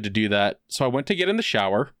probably good to do that. So I went to get in the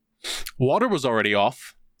shower. Water was already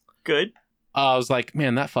off. Good. I was like,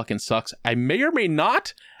 man, that fucking sucks. I may or may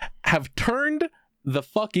not have turned the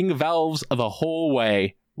fucking valves the whole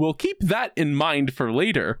way. We'll keep that in mind for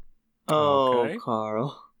later. Oh, okay.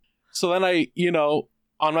 Carl. So then I,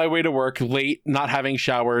 on my way to work, late, not having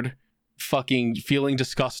showered, fucking feeling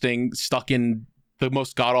disgusting, stuck in the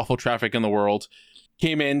most god-awful traffic in the world,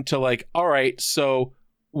 came in to like, all right, so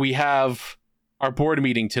we have our board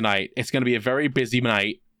meeting tonight. It's going to be a very busy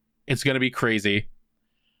night. It's going to be crazy.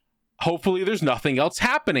 Hopefully there's nothing else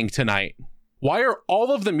happening tonight. Why are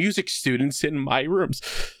all of the music students in my rooms?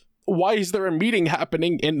 Why is there a meeting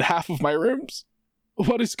happening in half of my rooms?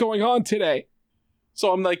 What is going on today?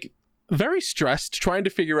 So I'm like very stressed, trying to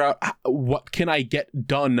figure out what can I get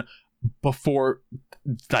done before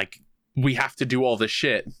like we have to do all this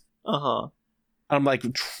shit. I'm like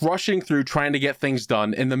rushing through trying to get things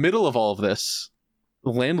done. In the middle of all of this, the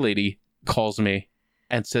landlady calls me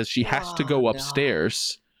and says she has to go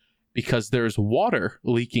upstairs because there's water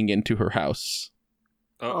leaking into her house.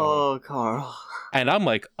 Oh, Carl. And I'm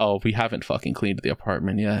like, oh, we haven't fucking cleaned the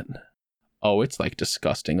apartment yet. Oh, it's like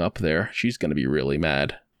disgusting up there. She's gonna be really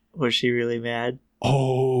mad. Was she really mad?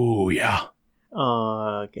 Oh, yeah.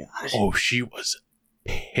 Oh, gosh. Oh, she was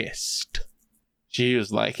pissed. She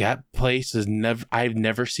was like, that place is I've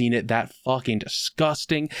never seen it that fucking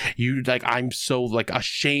disgusting. You like, I'm so like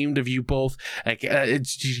ashamed of you both. Like,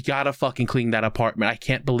 you gotta fucking clean that apartment. I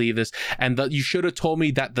can't believe this. And you should have told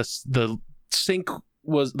me that the sink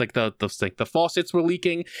was like the faucets were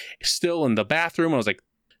leaking still in the bathroom. I was like,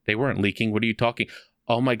 they weren't leaking. What are you talking?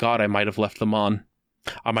 Oh my God, I might have left them on.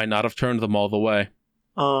 I might not have turned them all the way.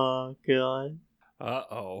 Oh, God.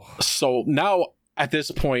 Uh-oh. So now at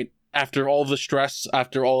this point, after all the stress,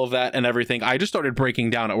 after all of that and everything, I just started breaking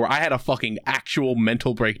down at work. I had a fucking actual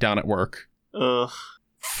mental breakdown at work. Ugh.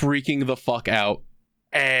 Freaking the fuck out.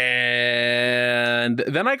 And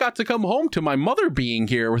then I got to come home to my mother being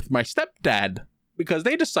here with my stepdad because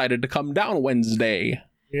they decided to come down Wednesday.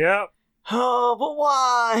 Yep. Oh, but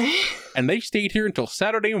why? And they stayed here until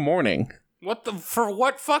Saturday morning. For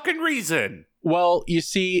what fucking reason? Well, you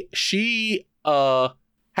see, she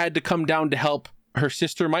had to come down to help her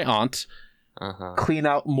sister, my aunt, clean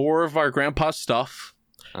out more of our grandpa's stuff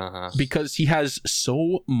because he has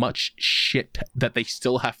so much shit that they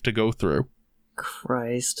still have to go through.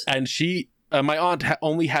 Christ. And my aunt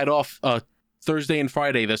only had off Thursday and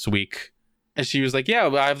Friday this week. And she was like, yeah,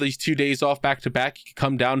 I have these 2 days off back to back. You can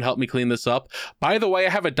come down and help me clean this up. By the way, I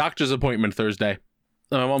have a doctor's appointment Thursday.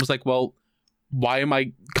 And my mom was like, well, why am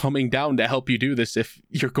I coming down to help you do this if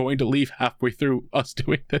you're going to leave halfway through us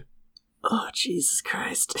doing it? Oh, Jesus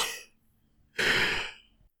Christ.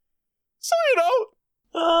 So,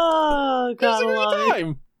 oh, God, it was a great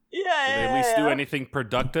time. Yeah. Did they at least do anything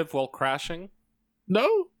productive while crashing?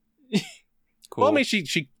 No. Cool. Well, I mean,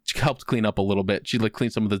 she helped clean up a little bit. She like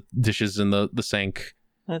cleaned some of the dishes in the sink.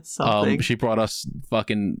 That's something. She brought us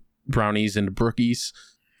fucking brownies and brookies.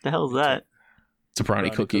 The hell's that? It's a brownie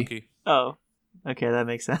cookie. Oh, okay, that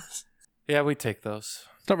makes sense. Yeah, we take those.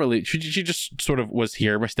 It's not really. She just sort of was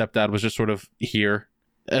here. My stepdad was just sort of here.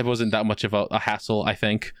 It wasn't that much of a hassle, I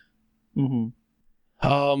think.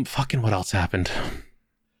 Mm-hmm. Fucking what else happened?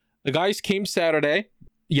 The guys came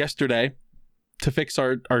yesterday, to fix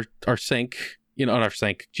our sink. Not our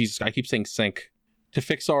sink. Jesus, I keep saying sink. To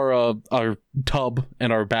fix our tub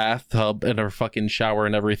and our bathtub and our fucking shower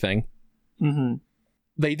and everything. Mm-hmm.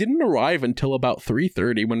 They didn't arrive until about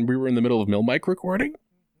 3:30 when we were in the middle of Mill Mic recording.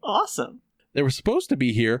 Awesome. They were supposed to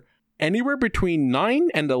be here anywhere between 9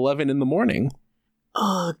 and 11 in the morning.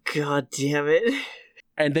 Oh, God damn it.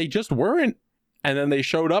 And they just weren't. And then they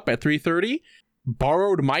showed up at 3:30,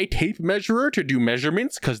 borrowed my tape measurer to do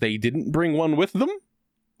measurements because they didn't bring one with them,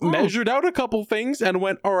 measured out a couple things, and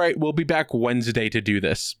went, all right, we'll be back Wednesday to do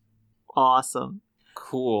this. Awesome.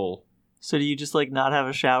 Cool. So do you just, like, not have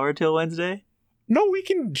a shower till Wednesday? No, we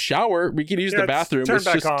can shower. We can use the bathroom. Turn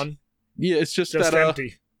back on. Yeah, it's just that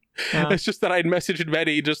empty. It's just that I'd messaged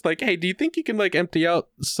Betty just like, hey, do you think you can like empty out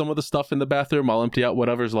some of the stuff in the bathroom? I'll empty out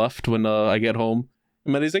whatever's left when I get home.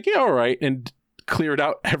 And Betty's like, yeah, all right. And cleared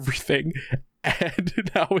out everything. And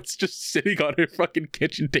now it's just sitting on her fucking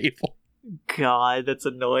kitchen table. God, that's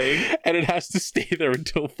annoying. And it has to stay there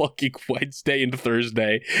until fucking Wednesday and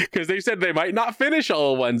Thursday. Because they said they might not finish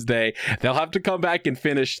all Wednesday. They'll have to come back and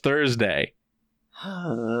finish Thursday.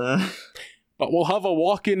 But we'll have a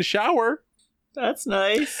walk-in shower. That's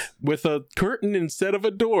nice. With a curtain instead of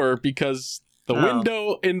a door because the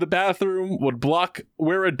window in the bathroom would block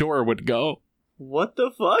where a door would go. What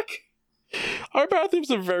the fuck? Our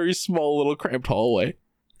bathroom's a very small little cramped hallway.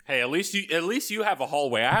 Hey, at least you have a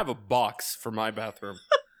hallway. I have a box for my bathroom.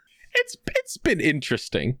 It's been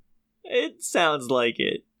interesting. It sounds like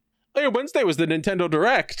it. Hey, Wednesday was the Nintendo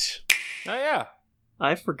Direct. Oh yeah.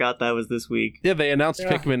 I forgot that was this week. Yeah, they announced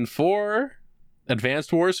Pikmin 4.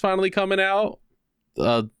 Advanced Wars finally coming out.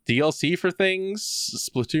 DLC for things.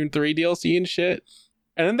 Splatoon 3 DLC and shit.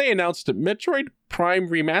 And then they announced Metroid Prime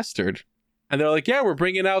Remastered. And they're like, yeah, we're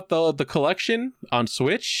bringing out the collection on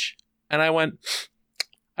Switch. And I went,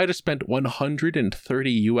 I just spent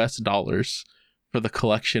 $130 for the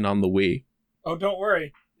collection on the Wii. Oh, don't worry.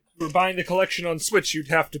 If you were buying the collection on Switch, you'd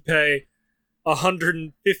have to pay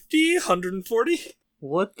 $150, $140.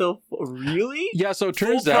 What the really? Yeah, so it Full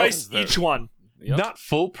turns out price each one. Yep. not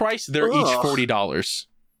full price, they're each $40.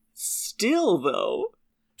 Still though.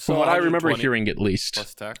 From what I remember 120 hearing, at least,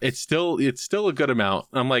 plus tax. it's still a good amount.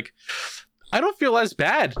 I'm like, I don't feel as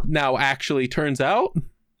bad now. Actually, turns out,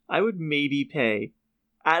 I would maybe pay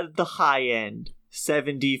at the high end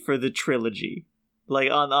 $70 for the trilogy, like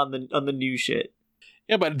on the new shit.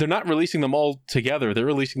 yeah, but they're not releasing them all together. They're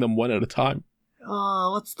releasing them one at a time.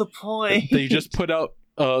 Oh, what's the point? They just put out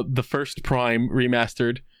the first Prime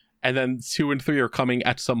remastered, and then 2 and 3 are coming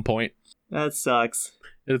at some point. That sucks.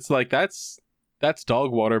 It's like that's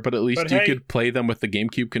dog water, but at least you could play them with the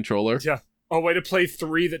GameCube controller. Yeah. A way to play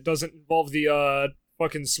 3 that doesn't involve the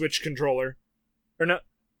fucking Switch controller. Or not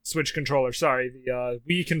Switch controller, sorry, the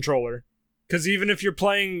Wii controller. Because even if you're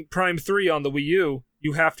playing Prime 3 on the Wii U,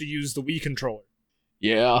 you have to use the Wii controller.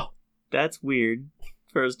 Yeah. That's weird.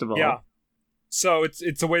 First of all. Yeah. So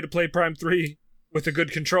it's a way to play Prime 3 with a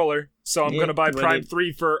good controller. So I'm gonna buy Prime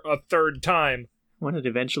 3 for a third time. When it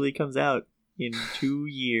eventually comes out in 2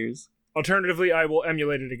 years. Alternatively, I will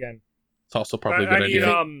emulate it again. It's also probably a good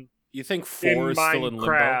idea. You think 4 is still in limbo?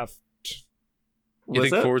 Minecraft. You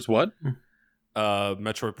think 4 is what?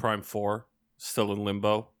 Metroid Prime 4 still in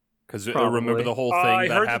limbo? Because I Probably. remember the whole thing I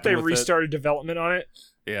that heard that happened they with restarted development on it.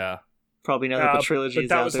 it. Yeah. Probably now that the trilogy but is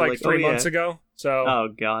that out was there, like 3 months ago. So Oh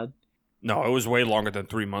god. No, it was way longer than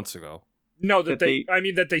 3 months ago. no, that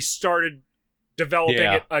they started developing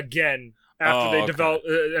it again after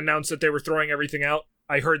they announced that they were throwing everything out.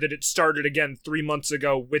 I heard that it started again 3 months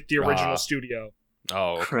ago with the original studio.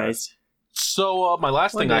 Oh, okay. Christ. So my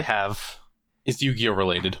last thing I have is Yu-Gi-Oh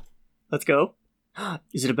related. Let's go.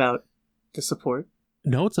 Is it about the support?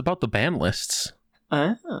 No, it's about the ban lists.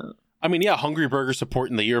 Oh. I mean, yeah, Hungry Burger support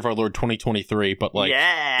in the year of our Lord 2023, but like,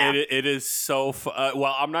 yeah. It is so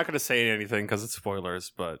well, I'm not going to say anything because it's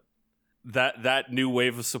spoilers, but that new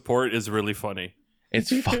wave of support is really funny.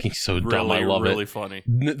 it's fucking so dumb. I love really it. Funny.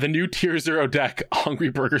 The new Tier 0 deck, Hungry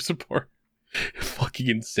Burger support. Fucking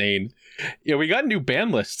insane. Yeah, we got new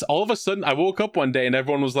ban lists. All of a sudden, I woke up one day and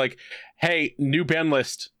everyone was like, hey, new ban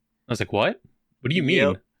list. I was like, what? What do you mean?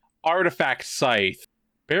 Yep. Artifact Scythe.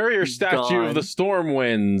 Barrier Statue of the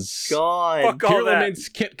Stormwinds. God. Fuck all that. Pyramid's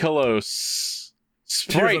Kitkalos.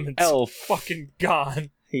 Sprite Pyramid's Elf. Fucking gone.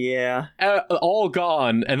 Yeah. All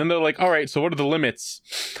gone. And then they're like, all right, so what are the limits?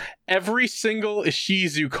 Every single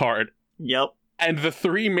Ishizu card Yep. and the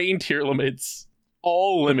 3 main tier limits,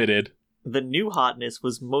 all limited. The new hotness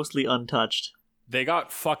was mostly untouched. They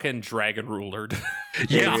got fucking dragon rulered.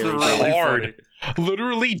 Yeah, really really hard. funny.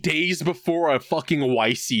 Literally days before a fucking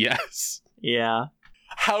YCS. Yeah.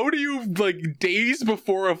 How do you, like, days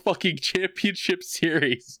before a fucking championship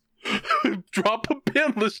series, drop a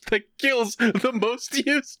ban list that kills the most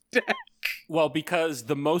used deck? Well, because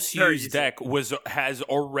the most Very used easy. deck has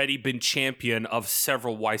already been champion of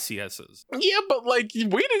several YCSs. Yeah, but, like, you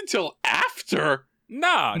waited until after.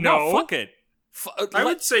 No, No. fuck it. I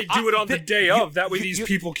would say do it on the day of. That way these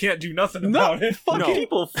people can't do nothing about it. Fucking No.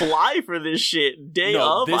 people fly for this shit. Day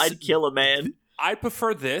No, of, this- I'd kill a man. I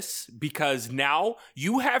prefer this because now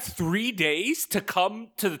you have 3 days to come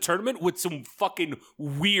to the tournament with some fucking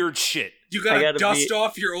weird shit. You I gotta gotta dust be-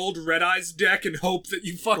 off your old Red Eyes deck and hope that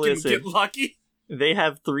you fucking Listen. get lucky. They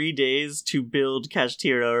have 3 days to build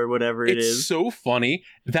Kashtira or whatever it It's is. so funny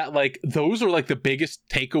that, like, those are, like, the biggest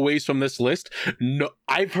takeaways from this list. No,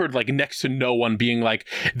 I've heard, like, next to no one being like,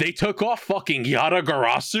 they took off fucking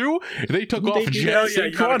Yatagarasu, they took off did. Jet Hell yeah,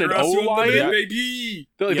 Synchron and Yatagarasu O-Line, Unlimited, Yeah. baby.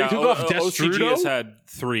 they took off OCG Destrudo. has had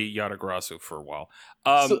 3 Yatagarasu for a while.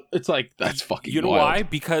 So it's like, that's fucking You know wild. why?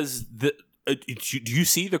 Because do you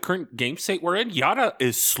see the current game state we're in? Yata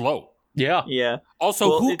is slow. Yeah. Yeah. Also,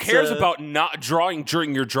 Well, who it's, cares about not drawing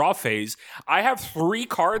during your draw phase? I have 3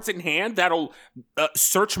 cards in hand that'll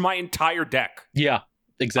search my entire deck. Yeah,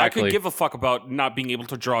 exactly. I could give a fuck about not being able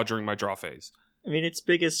to draw during my draw phase. I mean, its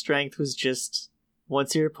biggest strength was just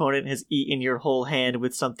once your opponent has eaten your whole hand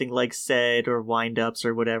with something like Sed or Wind-Ups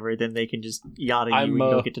or whatever, then they can just yada you and you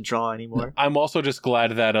don't get to draw anymore. I'm also just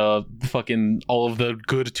glad that fucking all of the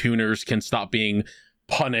good tuners can stop being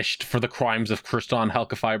punished for the crimes of Kriston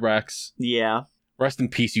Halkafibrax. Yeah. Rest in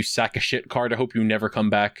peace, you sack of shit card. I hope you never come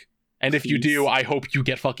back. And if you Please. do, I hope you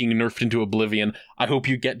get fucking nerfed into oblivion. I hope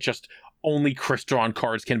you get just only Crystron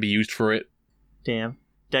cards can be used for it. Damn.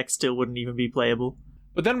 Deck still wouldn't even be playable.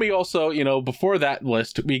 But then we also, before that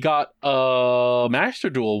list, we got a Master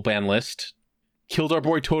Duel ban list. Killed our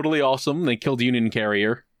boy Totally Awesome. They killed Union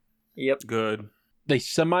Carrier. Yep. Good. They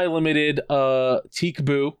semi-limited Teak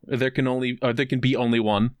Boo. There can be only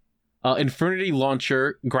one. Infernity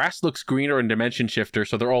Launcher, Grass Looks Greener, and Dimension Shifter,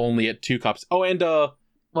 so they're all only at 2 cups. Oh, and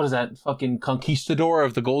what is that? Fucking Conquistador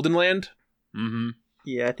of the Golden Land? Mm-hmm.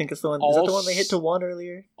 Yeah, I think it's the one. Is that the one they hit to 1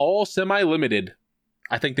 earlier? All semi-limited.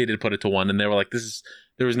 I think they did put it to 1, and they were like,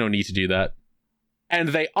 there was no need to do that. And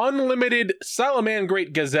they unlimited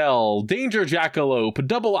Salamangreat Gazelle, Danger Jackalope,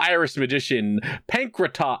 Double Iris Magician,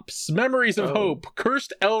 Pankratops, Memories of Hope,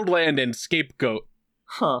 Cursed Eldland, and Scapegoat.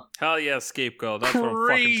 Huh. Hell yeah, Scapegoat. That's Crazy.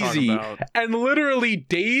 what I'm fucking talking about. And literally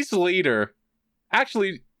days later,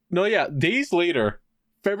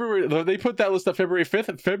 February, they put that list up February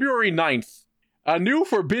 5th. February 9th, a new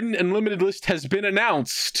Forbidden Unlimited list has been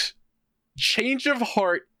announced. Change of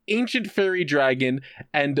Heart, Ancient Fairy Dragon,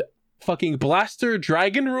 and fucking Blaster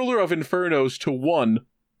Dragon Ruler of Infernos to 1.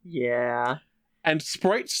 Yeah. And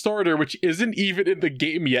Sprite Starter, which isn't even in the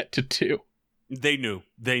game yet, to 2. They knew.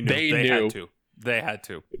 They knew. had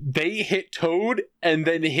to. They hit Toad and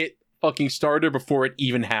then hit fucking Starter before it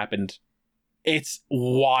even happened. It's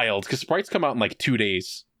wild, because Sprites come out in like 2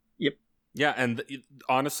 days. Yep. Yeah, and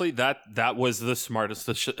honestly, that was the smartest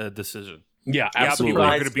decision. Yeah, absolutely. Yeah, people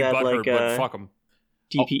are going to be butthurt, but fuck them.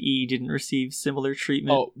 DPE didn't receive similar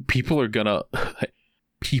treatment. Oh, people are gonna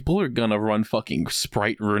run fucking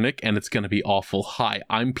Sprite Runic, and it's gonna be awful. Hi,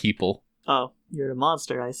 I'm people. Oh, you're the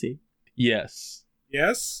monster, I see. Yes.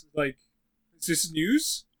 Yes? Like, is this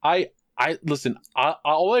news? I listen,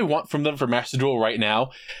 all I want from them for Master Duel right now,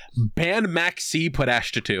 ban Max C, put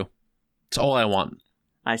Ash to 2. That's all I want.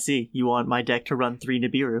 I see. You want my deck to run 3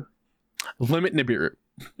 Nibiru. Limit Nibiru.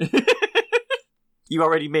 You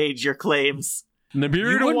already made your claims.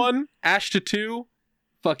 Nibiru to 1, Ash to 2,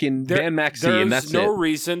 fucking ban Max C, and that's it. There's no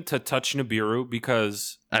reason to touch Nibiru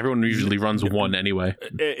because everyone usually runs 1 anyway.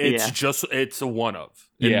 It's a one of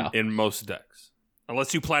in most decks.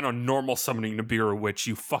 Unless you plan on normal summoning Nibiru, which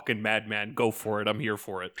you fucking madman, go for it. I'm here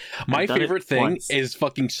for it. My favorite thing is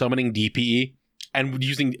fucking summoning DPE and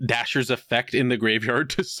using Dasher's effect in the graveyard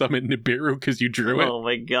to summon Nibiru because you drew it. Oh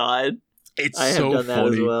my god. I have done that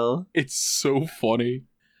as well. It's so funny.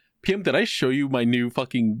 PM, did I show you my new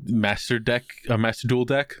fucking Master Duel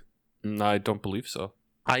deck? I don't believe so.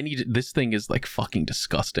 This thing is like fucking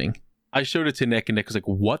disgusting. I showed it to Nick, and Nick was like,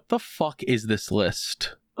 what the fuck is this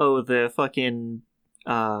list? Oh, the fucking,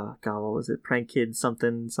 God, what was it? Prank Kids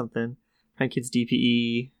something. Prank Kids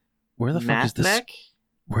DPE. Where the fuck is this? Mech?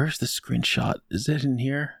 Where's the screenshot? Is it in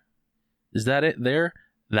here? Is that it there?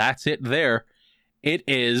 That's it there. It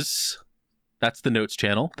is. That's the notes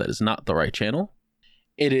channel. That is not the right channel.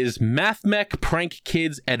 It is MathMech Prank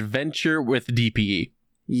Kids Adventure with DPE.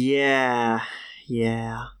 Yeah.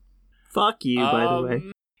 Fuck you, by the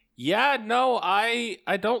way. Yeah, no, I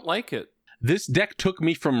don't like it. This deck took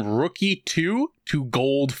me from Rookie 2 to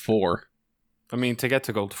Gold 4. I mean, to get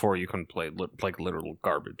to Gold 4, you can play like literal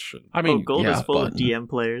garbage. I mean, Gold is full of DM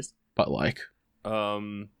players. But like,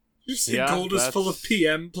 you see, Gold is full of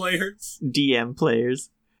PM players. DM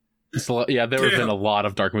players. Yeah, there have been a lot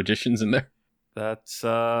of Dark Magicians in there. That's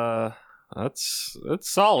solid. I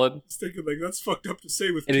was thinking, like, that's fucked up to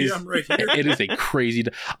say with PM right here. It is a crazy.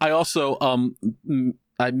 I also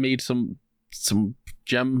I made some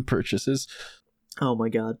gem purchases. Oh my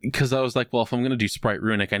god! Because I was like, well, if I'm gonna do Sprite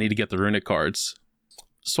Runic, I need to get the Runic cards.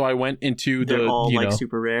 So I went into They're all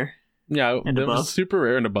super rare. Yeah, and above. Was super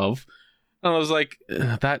rare and above. And I was like,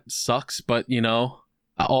 that sucks, but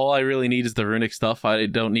all I really need is the Runic stuff. I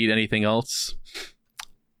don't need anything else.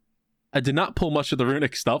 I did not pull much of the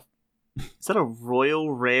Runic stuff. Is that a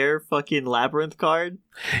royal rare fucking Labyrinth card?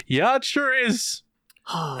 Yeah, it sure is.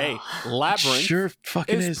 Hey, Labyrinth sure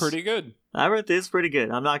fucking is pretty good. Labyrinth is pretty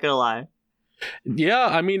good. I'm not gonna lie. Yeah,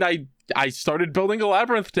 I mean, I started building a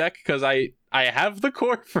Labyrinth deck because I have the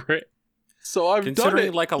core for it. So I've done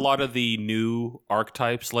it. Like a lot of the new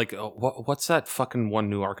archetypes, like what's that fucking one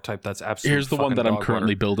new archetype that's absolutely Here's the one that I'm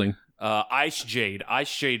currently building. Ice Jade.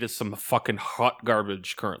 Ice Jade is some fucking hot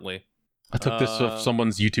garbage currently. I took this off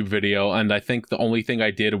someone's YouTube video, and I think the only thing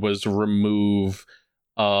I did was remove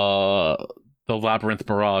the Labyrinth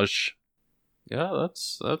Barrage. Yeah,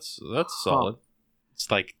 that's solid. It's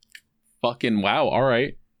like fucking wow. All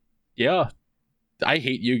right, yeah. I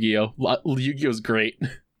hate Yu-Gi-Oh. Yu-Gi-Oh's great.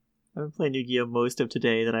 I've been playing Yu-Gi-Oh most of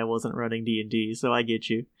today that I wasn't running D&D, so I get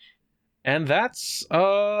you. And that's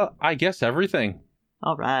I guess everything.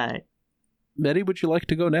 All right. Mehdi, would you like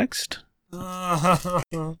to go next?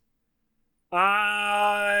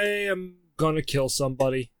 I am gonna kill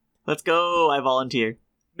somebody. Let's go. I volunteer.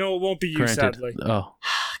 No, it won't be you, Granted. sadly. Oh.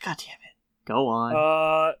 God damn it. Go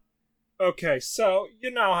on. Okay, so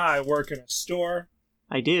you know how I work in a store?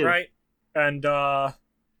 I do. Right? And, alright,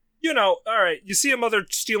 you see a mother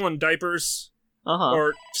stealing diapers? Uh-huh.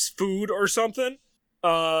 Or food or something?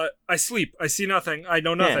 I sleep. I see nothing. I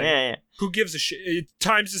know nothing. Yeah. Who gives a shit?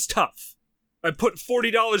 Times is tough. I put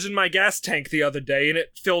 $40 in my gas tank the other day and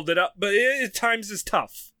it filled it up, but times is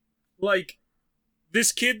tough. Like,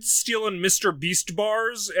 this kid's stealing Mr. Beast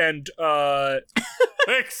bars and, I'm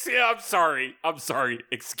sorry.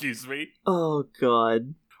 Excuse me. Oh,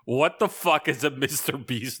 God. What the fuck is a Mr.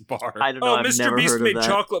 Beast bar? I don't know. I've Mr. never Beast heard made of that.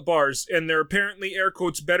 chocolate bars, and they're apparently air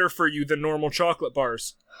quotes better for you than normal chocolate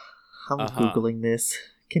bars. I'm Googling this.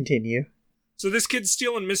 Continue. So this kid's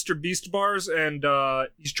stealing Mr. Beast bars, and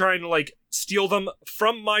he's trying to, like, steal them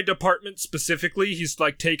from my department specifically. He's,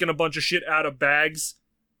 like, taking a bunch of shit out of bags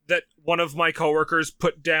that one of my coworkers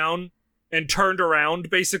put down and turned around,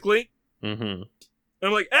 basically. Mm-hmm. And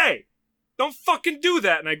I'm like, hey, don't fucking do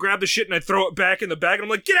that. And I grab the shit and I throw it back in the bag, and I'm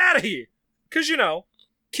like, get out of here! Because, you know,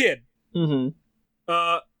 kid. Mm-hmm.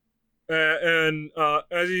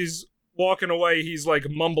 As he's walking away, he's, like,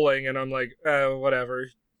 mumbling, and I'm like, whatever.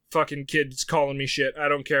 Fucking kid's calling me shit. I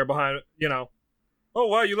don't care behind it, you know. Oh,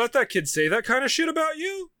 wow, you let that kid say that kind of shit about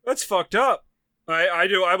you? That's fucked up.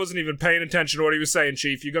 I wasn't even paying attention to what he was saying,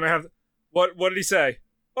 Chief. You're gonna have... What did he say?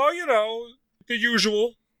 Oh, you know, the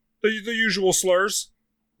usual. The usual slurs.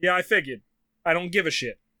 Yeah, I figured. I don't give a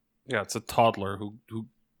shit. Yeah, it's a toddler who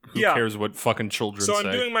cares what fucking children say. So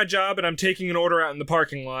I'm doing my job, and I'm taking an order out in the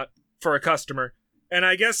parking lot for a customer. And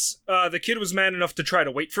I guess the kid was mad enough to try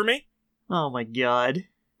to wait for me. Oh, my God.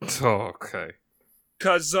 Oh, okay.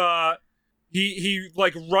 Because he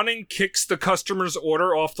like running kicks the customer's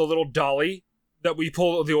order off the little dolly that we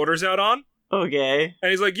pull the orders out on. Okay. And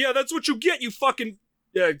he's like, yeah, that's what you get, you fucking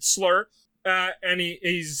slur. And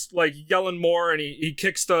he's like yelling more, and he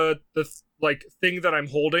kicks the like thing that I'm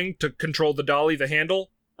holding to control the dolly, the handle.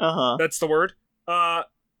 Uh-huh. That's the word.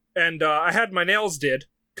 And I had my nails did,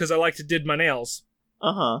 because I like to did my nails.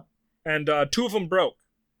 Uh-huh. And two of them broke.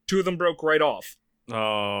 Two of them broke right off.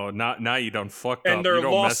 Oh, now you don't fuck up. And they're you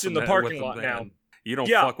don't lost mess in the with parking a lot man. now. You don't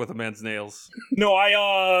Yeah. fuck with a man's nails. No,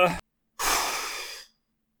 I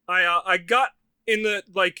got in the,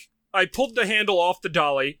 like, I pulled the handle off the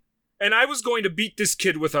dolly, and I was going to beat this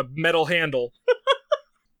kid with a metal handle.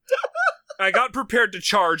 I got prepared to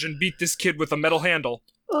charge and beat this kid with a metal handle.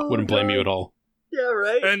 Oh, Wouldn't blame you at all. Yeah,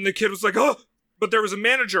 right? And the kid was like, oh, but there was a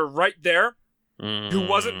manager right there who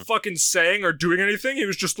wasn't fucking saying or doing anything. He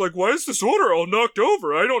was just like, why is this order all knocked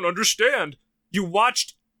over? I don't understand. You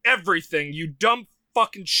watched everything, you dumb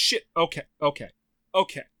fucking shit. Okay.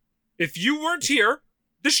 If you weren't here,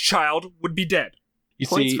 this child would be dead. You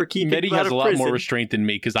Points see, for keeping Medi him out has of a lot more prison. restraint than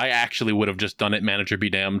me, because I actually would have just done it, manager be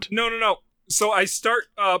damned. No. So I start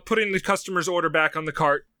putting the customer's order back on the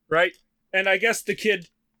cart, right? And I guess the kid,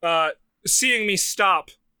 seeing me stop,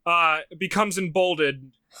 becomes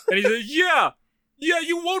emboldened. And he's like, yeah,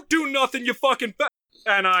 you won't do nothing, you fucking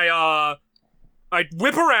And I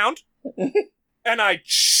whip around, and I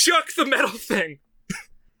chuck the metal thing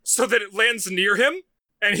so that it lands near him,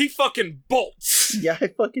 and he fucking bolts. Yeah, I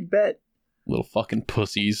fucking bet. Little fucking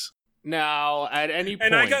pussies. Now, at any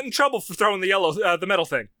point... And I got in trouble for throwing the metal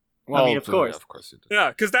thing. I mean, of course. Yeah, of course you did. Yeah,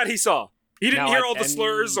 because that he saw. He didn't Now, hear at all the any-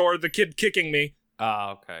 slurs or the kid kicking me.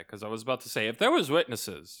 Okay, because I was about to say, if there was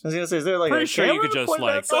witnesses... I was gonna say, is there like Pretty a sure you camera could just, pointed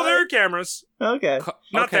like- outside? Oh, there are cameras. Okay.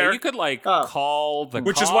 Not okay, there. you could, like, Oh. call the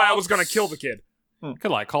Which cops. is why I was gonna kill the kid. You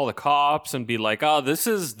could, like, call the cops and be like, oh, this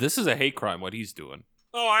is a hate crime, what he's doing.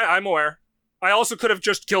 Oh, I'm aware. I also could have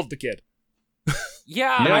just killed the kid.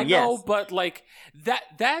 Yeah, No, I know, yes. but, like,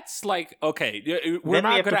 that's, like, okay, we're Then we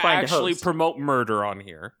not have to going to find a actually host. promote murder on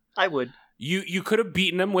here. I would. You could have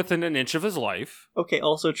beaten him within an inch of his life, Okay,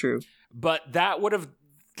 also true. but that would have,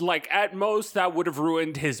 like, at most, that would have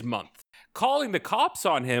ruined his month. Calling the cops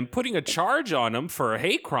on him, putting a charge on him for a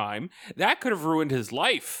hate crime, that could have ruined his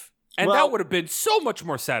life. And Well- that would have been so much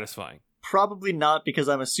more satisfying. Probably not, because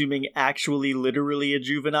I'm assuming actually literally a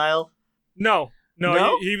juvenile. No?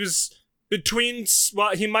 No? He was between...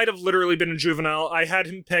 Well, he might have literally been a juvenile. I had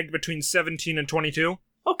him pegged between 17 and 22.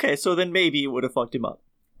 Okay, so then maybe it would have fucked him up.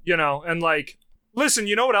 You know, and like... Listen,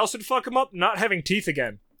 you know what else would fuck him up? Not having teeth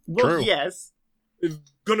again. Well, True. yes. It's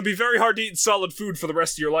gonna be very hard to eat solid food for the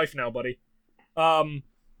rest of your life now, buddy.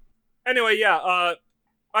 Anyway, yeah,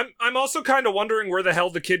 I'm also kind of wondering where the hell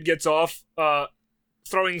the kid gets off,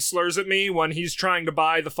 throwing slurs at me when he's trying to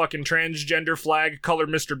buy the fucking transgender flag color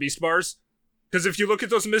Mr. Beast bars. Because if you look at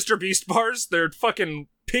those Mr. Beast bars, they're fucking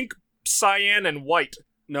pink, cyan, and white.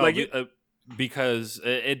 No, Like because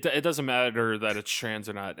it doesn't matter that it's trans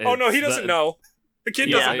or not. Oh no, he It's doesn't know. The kid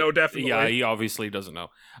Yeah, doesn't know, definitely. Yeah, he obviously doesn't know.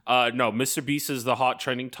 No, Mr. Beast is the hot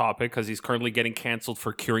trending topic because he's currently getting canceled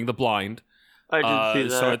for curing the blind. I did see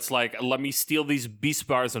that. So it's like, let me steal these Beast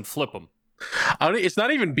bars and flip them. It's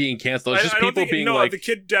not even being canceled. It's just people being the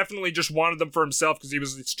kid definitely just wanted them for himself because he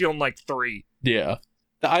was stealing like 3. Yeah.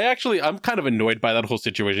 I'm kind of annoyed by that whole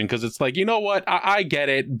situation because it's like, you know what? I get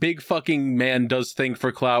it. Big fucking man does thing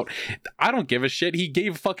for clout. I don't give a shit. He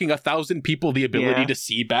gave fucking 1,000 people the ability to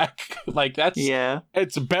see back. Like,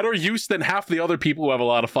 it's better use than half the other people who have a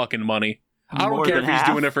lot of fucking money. I don't care if he's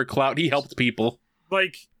doing it for clout. He helped people.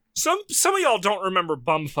 Like, some of y'all don't remember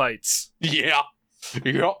bum fights. Yeah.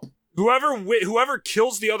 Yep. Whoever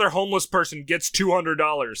kills the other homeless person gets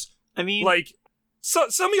 $200. I mean, like, some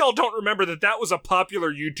of y'all don't remember that was a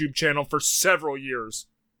popular YouTube channel for several years.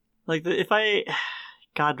 Like,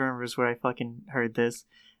 God remembers where I fucking heard this.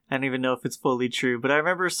 I don't even know if it's fully true, but I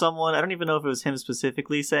remember someone, I don't even know if it was him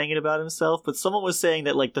specifically saying it about himself, but someone was saying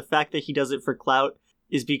that, like, the fact that he does it for clout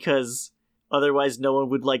is because otherwise no one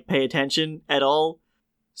would, like, pay attention at all.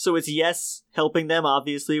 So it's, yes, helping them,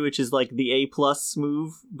 obviously, which is, like, the A+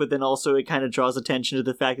 move, but then also it kind of draws attention to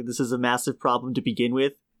the fact that this is a massive problem to begin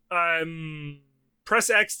with. Press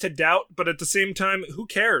X to doubt, but at the same time, who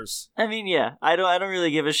cares? I mean, yeah, I don't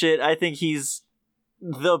really give a shit. I think he's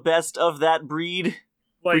the best of that breed,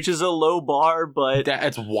 which is a low bar, but...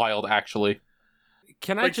 That's wild, actually.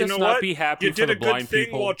 Can I just not be happy for the blind people? You did a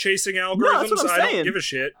good thing while chasing algorithms. No, that's what I'm saying. I don't give a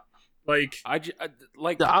shit. Like,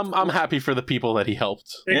 I'm happy for the people that he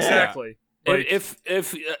helped. Exactly. Yeah. Like,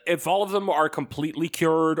 if all of them are completely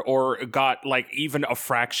cured or got like even a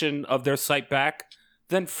fraction of their sight back,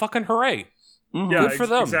 then fucking hooray! Mm-hmm. Yeah, good for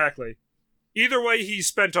them. Exactly. Either way, he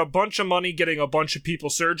spent a bunch of money getting a bunch of people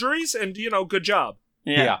surgeries, and good job.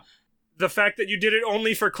 Yeah. The fact that you did it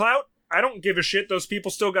only for clout, I don't give a shit. Those people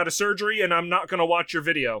still got a surgery, and I'm not gonna watch your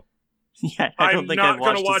video. Yeah, I'm not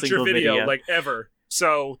gonna watch your video like ever.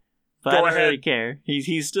 So. But I don't really care.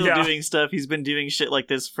 He's still doing stuff. He's been doing shit like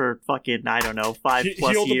this for fucking, I don't know, 5+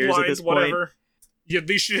 years at this point. Whatever. At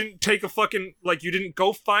least you didn't take you didn't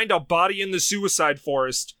go find a body in the suicide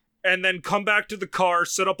forest and then come back to the car,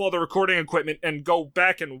 set up all the recording equipment, and go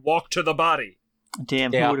back and walk to the body.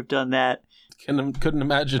 Damn, who would have done that? Couldn't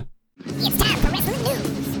imagine. It's time for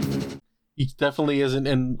wrestling news. He definitely isn't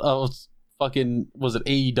in, fucking, was it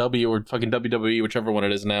AEW or fucking WWE, whichever one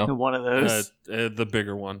it is now. One of those. The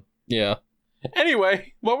bigger one. Yeah.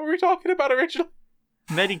 Anyway, what were we talking about originally?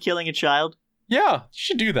 Medi killing a child. Yeah, you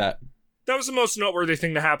should do that. That was the most noteworthy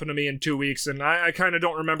thing to happen to me in 2 weeks, and I kind of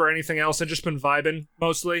don't remember anything else. I've just been vibing,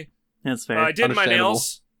 mostly. That's fair. I did my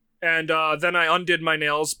nails, and then I undid my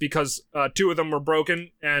nails because 2 of them were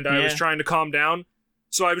broken, and I was trying to calm down.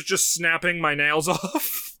 So I was just snapping my nails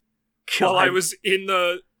off while I was in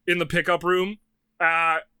the pickup room,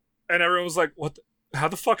 and everyone was like, "What? How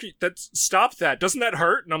the fuck? Stop that! Doesn't that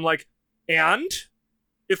hurt?" And I'm like, "And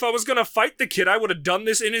if I was gonna fight the kid, I would have done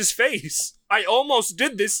this in his face. I almost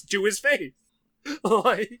did this to his face."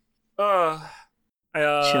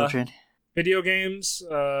 Children. Video games.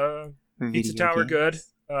 Pizza Tower, good.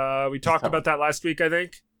 We talked about that last week, I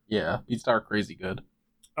think. Yeah, Pizza Tower, crazy good.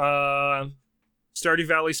 Stardew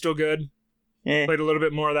Valley, still good. Played a little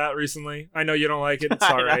bit more of that recently. I know you don't like it. It's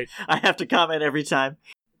all right. I have to comment every time.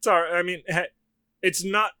 It's all right. I mean, it's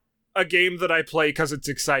not a game that I play because it's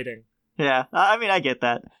exciting. Yeah, I mean, I get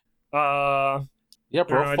that. Yeah,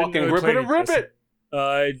 bro, fucking rip it and rip it!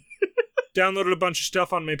 I downloaded a bunch of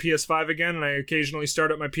stuff on my PS5 again, and I occasionally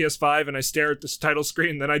start up my PS5 and I stare at this title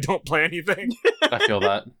screen, then I don't play anything. I feel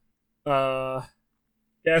that.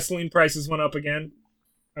 Gasoline prices went up again.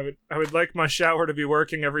 I would like my shower to be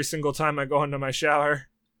working every single time I go into my shower.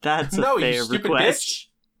 That's a fair request. Bitch.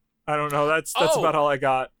 I don't know. That's about all I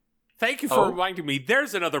got. Thank you for reminding me.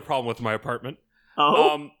 There's another problem with my apartment.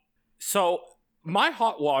 Oh. So my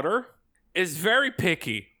hot water is very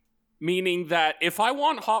picky, meaning that if I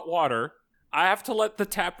want hot water, I have to let the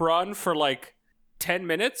tap run for like 10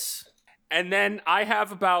 minutes, and then I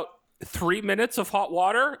have about 3 minutes of hot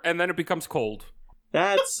water, and then it becomes cold.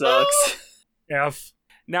 That sucks. F.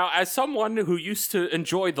 Now, as someone who used to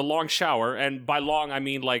enjoy the long shower, and by long I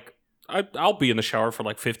mean like I'll be in the shower for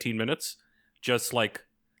like 15 minutes, just like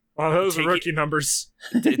those are rookie numbers.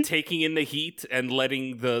 Taking in the heat and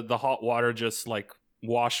letting the hot water just like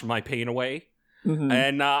wash my pain away. Mm-hmm.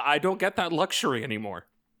 And I don't get that luxury anymore.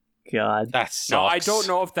 God. That sucks. Now, I don't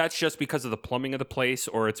know if that's just because of the plumbing of the place,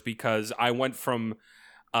 or it's because I went from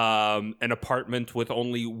an apartment with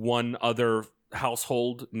only one other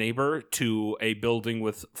household neighbor to a building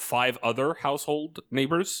with 5 other household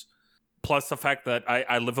neighbors. Plus the fact that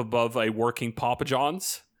I live above a working Papa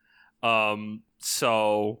John's.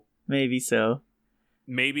 So maybe so.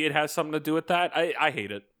 Maybe it has something to do with that. I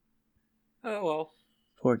hate it. Oh well.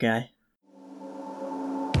 Poor guy.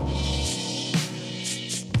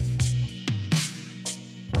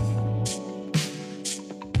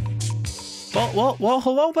 Well,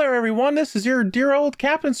 hello there, everyone. This is your dear old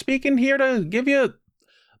captain speaking here to give you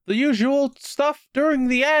the usual stuff during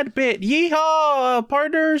the ad bit. Yeehaw,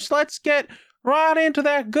 partners! Let's get right into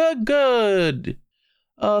that good.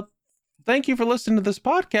 Thank you for listening to this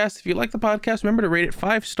podcast. If you like the podcast, remember to rate it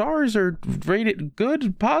 5 stars or rate it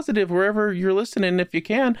good, positive, wherever you're listening. If you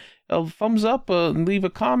can, a thumbs up, and leave a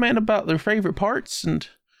comment about their favorite parts and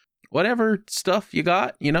whatever stuff you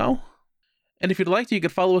got, you know. And if you'd like to, you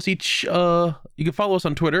could follow us you can follow us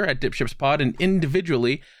on Twitter at DipshipsPod and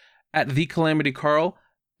individually at The Calamity Carl,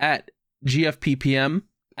 at GFPPM,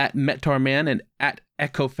 at Metarman, and at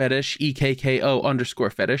Echo Fetish,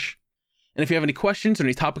 EKKO_fetish. And if you have any questions or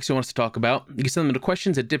any topics you want us to talk about, you can send them to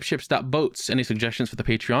questions@dipships.boats. Any suggestions for the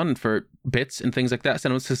Patreon and for bits and things like that,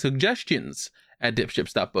 send them to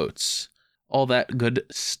suggestions@dipships.boats. All that good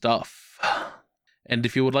stuff. And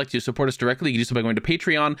if you would like to support us directly, you can do so by going to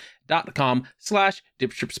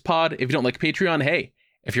patreon.com/dipshipspod. If you don't like Patreon, hey,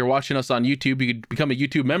 if you're watching us on YouTube, you could become a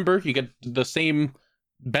YouTube member. You get the same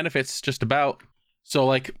benefits just about. So,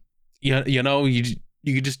 like, you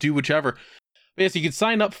could just do whichever. But yes, you can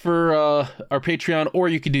sign up for our Patreon, or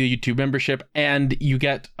you could do a YouTube membership, and you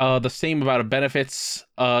get the same amount of benefits.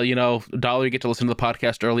 $1, you get to listen to the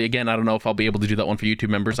podcast early. Again, I don't know if I'll be able to do that one for YouTube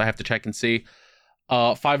members. I have to check and see.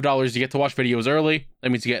 $5, you get to watch videos early.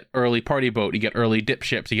 That means you get early Party Boat, you get early Dip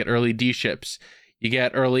Ships, you get early D Ships, you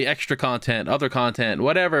get early extra content, other content,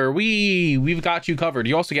 whatever. We've got you covered.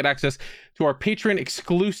 You also get access to our Patreon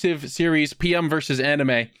exclusive series, PM versus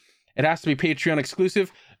Anime. It has to be Patreon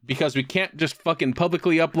exclusive because we can't just fucking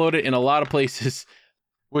publicly upload it in a lot of places,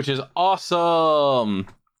 which is awesome.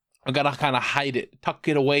 I gotta kind of hide it, tuck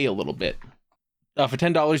it away a little bit. For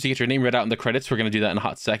 $10, you get your name read out in the credits. We're gonna do that in a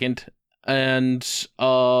hot second. And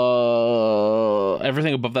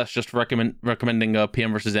everything above that's just recommending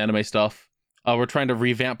PM versus Anime stuff. We're trying to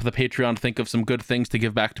revamp the Patreon, think of some good things to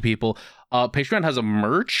give back to people. Patreon has a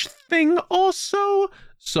merch thing also,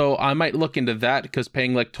 so I might look into that, because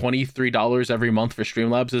paying like $23 every month for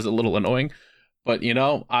Streamlabs is a little annoying. But,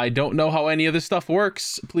 I don't know how any of this stuff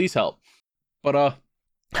works. Please help. But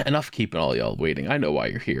enough keeping all y'all waiting. I know why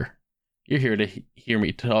you're here. You're here to hear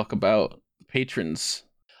me talk about patrons.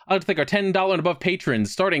 I'd like to thank our $10 and above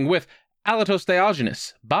patrons, starting with Alatos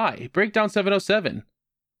Diogenes by Breakdown 707.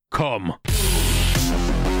 Come.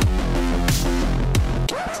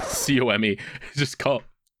 COME. Just come.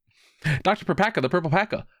 Dr. Perpaka, the Purple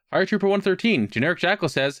Paka. Fire Trooper 113. Generic Jackal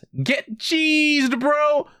says, get cheesed,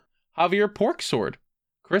 bro. Javier Porksword.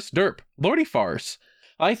 Chris Derp. Lordy Farce.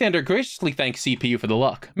 Lythander graciously thanks CPU for the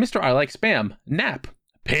luck. Mr. I Like Spam. Nap.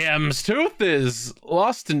 Pam's tooth is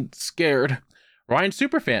lost and scared. Ryan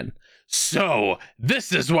Superfan. So,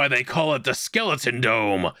 this is why they call it the Skeleton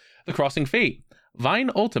Dome. The Crossing Fate. Vine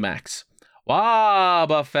Ultimax.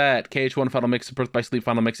 Waba Fett. KH1 Final Mix, Birth by Sleep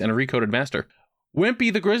Final Mix, and a Recoded Master.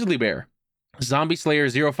 Wimpy the Grizzly Bear. Zombie Slayer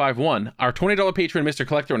 051. Our $20 patron, Mr.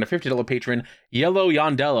 Collector, and a $50 patron, Yellow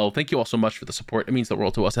Yondello. Thank you all so much for the support. It means the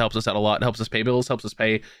world to us. It helps us out a lot. It helps us pay bills, helps us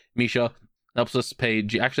pay Misha, helps us pay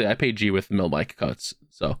G. Actually, I pay G with Mill Mic cuts,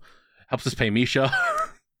 so helps us pay Misha.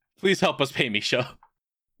 Please help us pay Misha.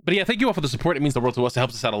 But yeah, thank you all for the support. It means the world to us. It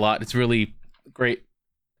helps us out a lot. It's really great.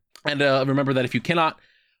 And remember that if you cannot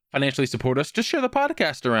financially support us, just share the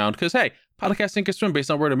podcast around. Because, hey, podcasts sink or swim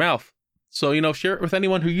based on word of mouth. So, share it with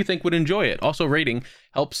anyone who you think would enjoy it. Also, rating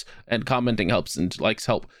helps, and commenting helps, and likes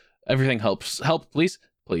help. Everything helps. Help, please.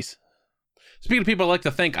 Please. Speaking of people I'd like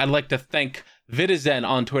to thank Vidazen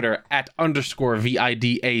on Twitter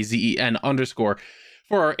 @_VIDAZEN_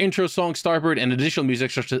 for our intro song Starbird and additional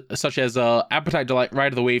music such as Appetite Delight,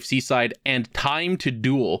 Ride of the Wave, Seaside, and Time to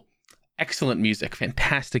Duel. Excellent music,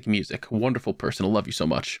 fantastic music, wonderful person. I love you so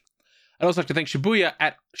much. I'd also like to thank Shibuya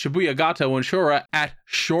 @ShibuyaGato and Shora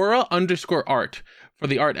 @Shora_art for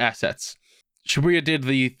the art assets. Shibuya did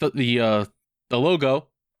the logo,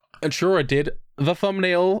 and Shora did the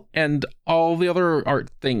thumbnail and all the other art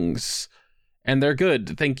things. And they're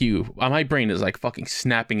good. Thank you. My brain is like fucking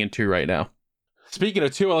snapping in two right now. Speaking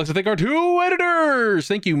of two, I'd like to thank our 2 editors.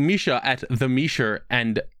 Thank you, Misha @TheMisher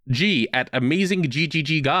and G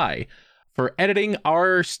 @AmazingGGG Guy for editing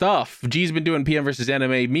our stuff. G's been doing PM versus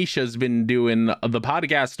Anime. Misha's been doing the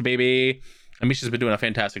podcast, baby. And Misha's been doing a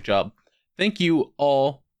fantastic job. Thank you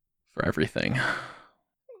all for everything.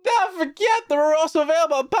 Don't forget that we're also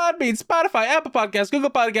available on Podbean, Spotify, Apple Podcasts, Google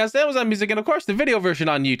Podcasts, Amazon Music, and of course the video version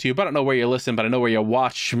on YouTube. I don't know where you listen, but I know where you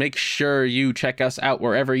watch. Make sure you check us out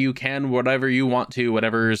wherever you can, whatever you want to,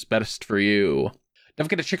 whatever's best for you. Don't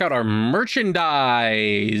forget to check out our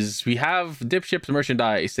merchandise. We have Dipships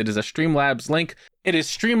merchandise. It is a Streamlabs link. It is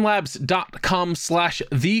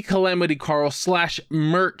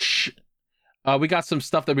streamlabs.com/thecalamitycarl/merch. We got some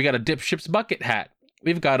stuff that we got a Dipships bucket hat.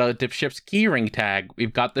 We've got a Dipships keyring tag.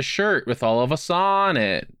 We've got the shirt with all of us on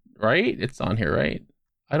it. Right? It's on here, right?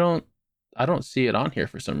 I don't see it on here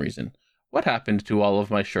for some reason. What happened to all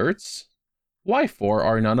of my shirts? Why for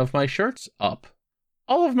are none of my shirts up?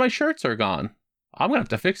 All of my shirts are gone. I'm gonna have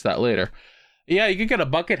to fix that later. Yeah, you can get a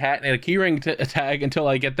bucket hat and a keyring tag until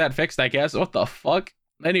I get that fixed, I guess. What the fuck?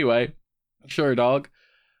 Anyway, sure, dog.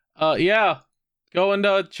 Yeah, go and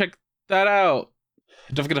check that out.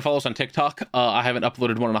 Don't forget to follow us on TikTok. I haven't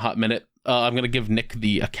uploaded one in a hot minute. I'm going to give Nick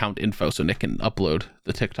the account info so Nick can upload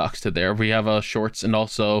the TikToks to there. We have shorts and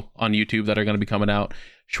also on YouTube that are going to be coming out.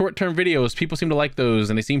 Short-term videos. People seem to like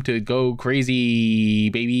those and they seem to go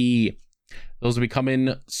crazy, baby. Those will be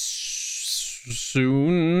coming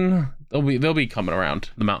soon. They'll be coming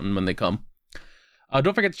around the mountain when they come.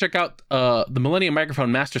 Don't forget to check out the Millennium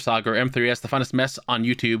Microphone Master Saga, or M3S, The Finest Mess on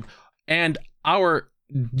YouTube, and our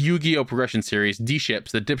Yu-Gi-Oh! Progression series,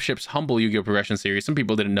 D-Ships, the Dipships Humble Yu-Gi-Oh! Progression series. Some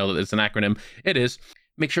people didn't know that it's an acronym. It is.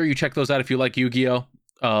 Make sure you check those out if you like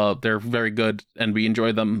Yu-Gi-Oh! They're very good, and we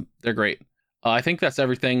enjoy them. They're great. I think that's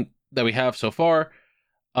everything that we have so far.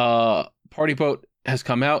 Party Boat has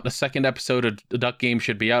come out. The second episode of the Duck Game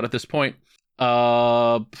should be out at this point. We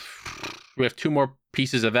have 2 more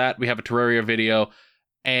pieces of that. We have a Terraria video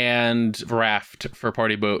and Raft for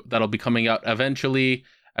Party Boat. That'll be coming out eventually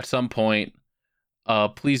at some point.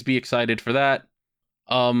 Please be excited for that.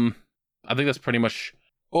 I think that's pretty much.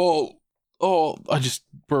 Oh, I just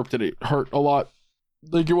burped and it hurt a lot.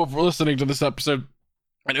 Thank you all for listening to this episode,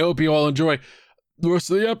 and I hope you all enjoy the rest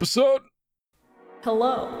of the episode.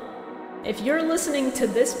 Hello. If you're listening to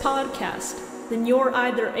this podcast, then you're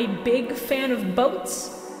either a big fan of boats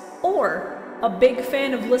or a big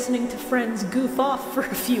fan of listening to friends goof off for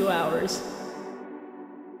a few hours.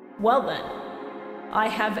 Well then, I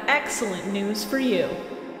have excellent news for you.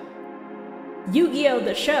 Yu-Gi-Oh!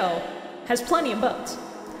 The Show has plenty of boats.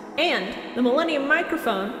 And the Millennium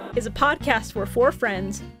Microphone is a podcast where 4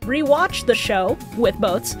 friends rewatch the show with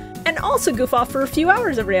boats and also goof off for a few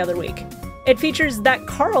hours every other week. It features that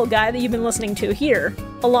Carl guy that you've been listening to here,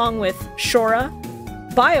 along with Shora,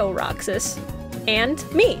 BioRoxas, and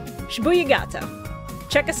me, Shibuya Gato.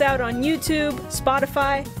 Check us out on YouTube,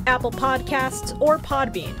 Spotify, Apple Podcasts, or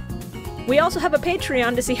Podbean. We also have a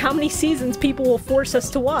Patreon to see how many seasons people will force us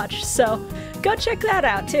to watch, so go check that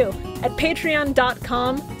out too, at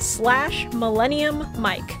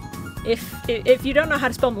patreon.com/millenniummike. If you don't know how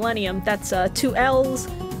to spell millennium, that's 2 L's,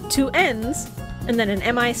 2 N's, and then an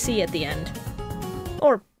MIC at the end.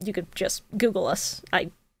 Or you could just Google us.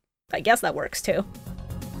 I guess that works too.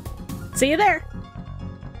 See you there!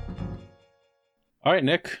 All right,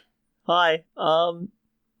 Nick. Hi.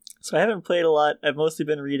 So I haven't played a lot. I've mostly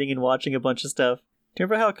been reading and watching a bunch of stuff. Do you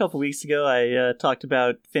remember how a couple weeks ago I talked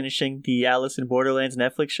about finishing the Alice in Borderlands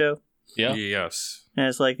Netflix show? Yeah. Yes. And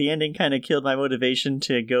it's like the ending kind of killed my motivation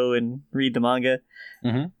to go and read the manga.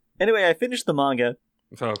 Mm-hmm. Anyway, I finished the manga,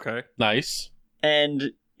 Okay. Nice.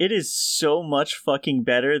 and it is so much fucking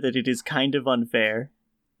better that it is kind of unfair.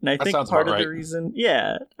 And I That think sounds part about of the right. reason,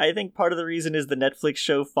 I think part of the reason is the Netflix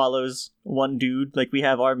show follows one dude. Like, we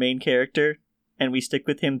have our main character, and we stick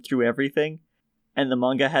with him through everything. And the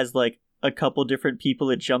manga has, like, a couple different people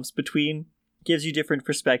it jumps between. Gives you different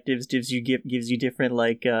perspectives, gives you different,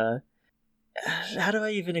 like, how do I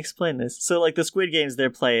even explain this? So, like, the Squid Games they're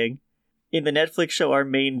playing, in the Netflix show, our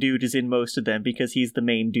main dude is in most of them because he's the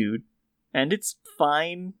main dude. And it's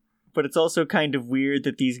fine, but it's also kind of weird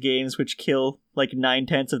that these games, which kill like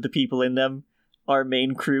 9/10 of the people in them, our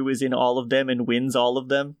main crew is in all of them and wins all of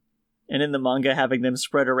them. And in the manga, having them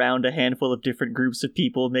spread around a handful of different groups of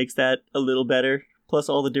people makes that a little better. Plus,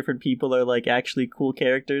 all the different people are like actually cool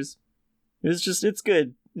characters. It's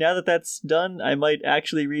good. Now that that's done, I might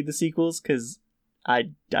actually read the sequels because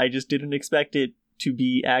I just didn't expect it to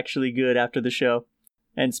be actually good after the show.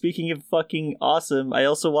 And speaking of fucking awesome, I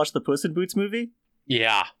also watched the Puss in Boots movie.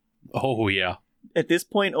 Yeah. Oh, yeah. At this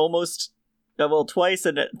point, almost, twice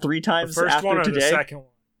and 3 The times first after one or today. the second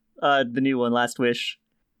one? The new one, Last Wish.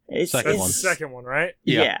 Second That's one. the second one, right?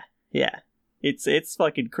 Yeah. Yeah. It's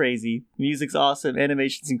fucking crazy. Music's awesome.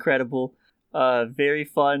 Animation's incredible. Very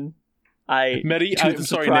fun. Medi, to I'm the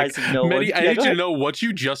sorry, surprise Nick. of no Medi, one. I Yeah, need go you to ahead. know what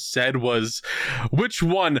you just said was which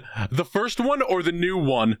one, the first one or the new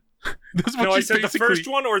one? That's what No, you I said the basically- first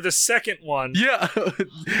one or the second one. Yeah.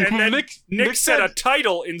 And then Nick said said a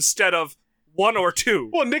title instead of 1 or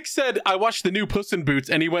 2. Well, Nick said, I watched the new Puss in Boots,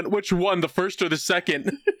 and he went, which one, the first or the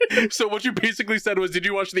second? So what you basically said was, did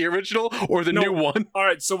you watch the original or the No. new one? All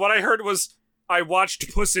right, so what I heard was I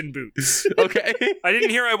watched Puss in Boots. Okay. I didn't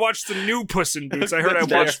hear I watched the new Puss in Boots. I heard I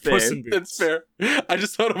That's watched fair. Puss in Boots. That's fair. I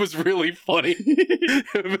just thought it was really funny.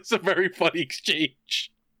 It was a very funny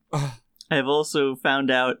exchange. I've also found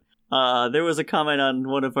out there was a comment on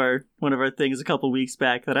one of our things a couple weeks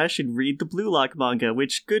back that I should read the Blue Lock manga,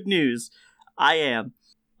 which good news, I am.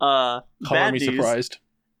 Color Bad me news, surprised.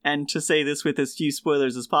 and to say this with as few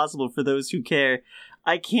spoilers as possible for those who care,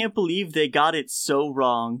 I can't believe they got it so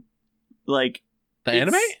wrong. Like The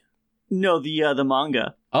anime? No, the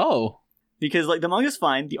manga. Oh. Because like the manga's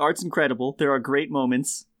fine, the art's incredible, there are great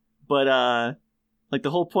moments, but like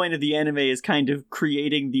the whole point of the anime is kind of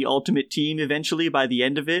creating the ultimate team eventually by the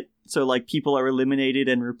end of it. So like people are eliminated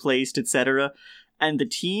and replaced, etc. And the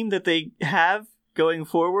team that they have going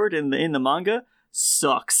forward in the manga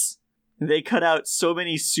sucks. They cut out so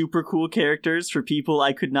many super cool characters for people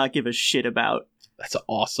I could not give a shit about. That's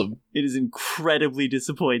awesome. It is incredibly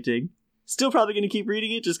disappointing. Still probably going to keep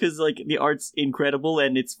reading it just because like the art's incredible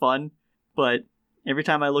and it's fun. But every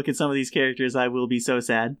time I look at some of these characters, I will be so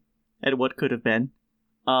sad at what could have been.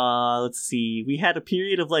 Let's see. We had a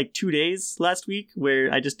period of like 2 days last week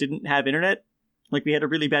where I just didn't have internet. Like we had a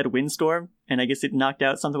really bad windstorm, and I guess it knocked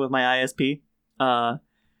out something with my ISP.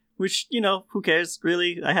 Which, you know, who cares,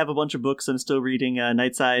 really? I have a bunch of books I'm still reading,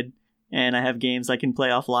 Nightside, and I have games I can play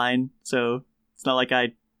offline, so it's not like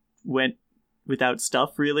I went without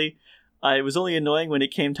stuff, really. It was only annoying when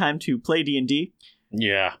it came time to play D&D,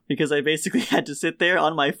 Yeah. because I basically had to sit there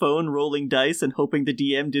on my phone rolling dice and hoping the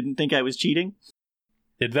DM didn't think I was cheating.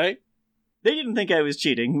 Did they? They didn't think I was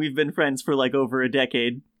cheating. We've been friends for like over a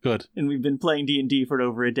decade, Good. and we've been playing D&D for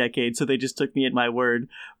over a decade, so they just took me at my word.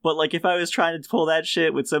 But like if I was trying to pull that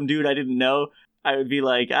shit with some dude I didn't know, I would be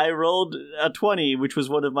like, I rolled a 20, which was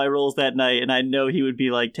one of my rolls that night, and I know he would be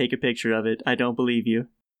like, take a picture of it. I don't believe you.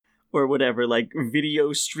 Or whatever, like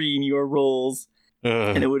video stream your rolls,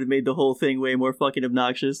 and it would have made the whole thing way more fucking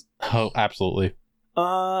obnoxious. Oh, absolutely.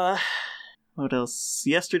 What else?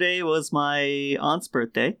 Yesterday was my aunt's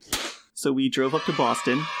birthday, so we drove up to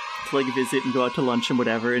Boston to like visit and go out to lunch and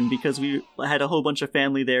whatever, and because we had a whole bunch of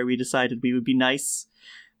family there, we decided we would be nice.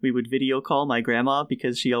 We would video call my grandma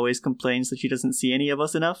because she always complains that she doesn't see any of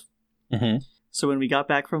us enough. Mm-hmm. So when we got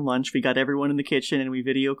back from lunch, we got everyone in the kitchen and we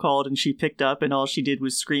video called, and she picked up, and all she did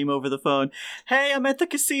was scream over the phone, "Hey, I'm at the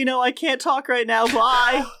casino, I can't talk right now,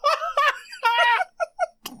 bye!"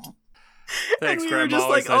 Thanks, and we Grandma. were just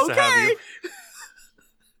Always like, nice to have okay. you.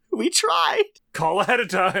 We tried. Call ahead of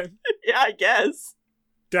time. Yeah, I guess.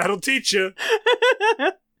 That'll teach you.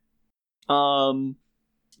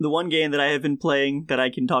 The one game that I have been playing that I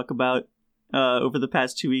can talk about over the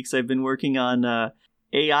past 2 weeks, I've been working on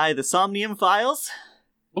AI the Somnium Files.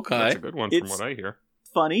 Okay. That's a good one from It's- what I hear.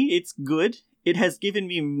 Funny, it's good. It has given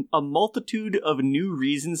me a multitude of new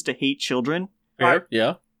reasons to hate children. Fair.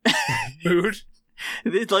 Yeah. Mood.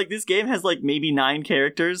 It's like this game has like maybe 9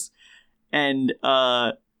 characters, and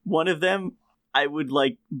one of them I would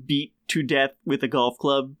like beat to death with a golf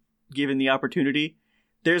club given the opportunity.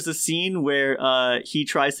 There's a scene where he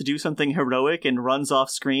tries to do something heroic and runs off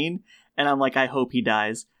screen, and I'm like, I hope he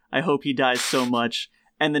dies. I hope he dies so much.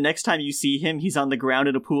 And the next time you see him, he's on the ground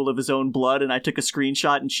in a pool of his own blood, and I took a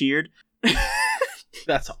screenshot and cheered.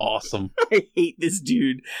 That's awesome. I hate this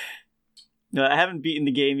dude. I haven't beaten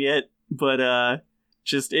the game yet, but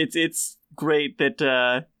just it's great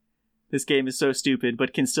that this game is so stupid,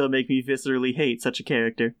 but can still make me viscerally hate such a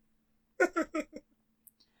character.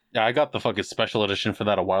 Yeah, I got the fucking special edition for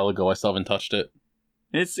that a while ago. I still haven't touched it.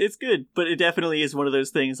 It's good, but it definitely is one of those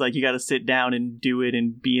things like you got to sit down and do it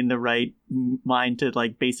and be in the right mind to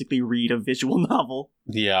like basically read a visual novel.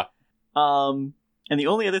 Yeah. And the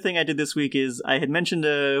only other thing I did this week is I had mentioned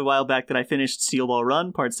a while back that I finished Steel Ball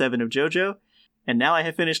Run, Part 7 of JoJo, and now I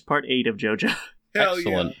have finished Part 8 of JoJo. Hell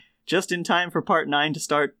Excellent. Just in time for Part 9 to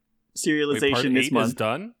start serialization Wait, part this 8 month. is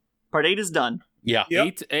done? Part 8 is done. Yeah.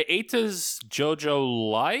 Yep. Eight is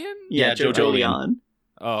JoJo Lion? Yeah, JoJo JoJo Leon.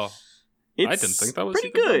 Oh, It's I didn't think that was pretty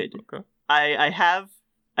even good. done. Okay.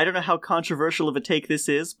 I don't know how controversial of a take this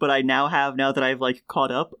is, but I now that I've like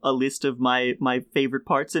caught up, a list of my favorite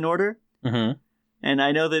parts in order. Mm-hmm. And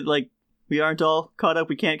I know that like we aren't all caught up.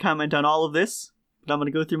 We can't comment on all of this, but I'm gonna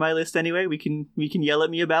go through my list anyway. We can yell at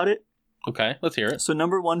me about it. Okay, let's hear it. So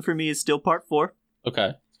number 1 for me is still Part 4.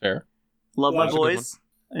 Okay, fair. Love my That's a good boys,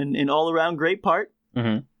 and an all around great part.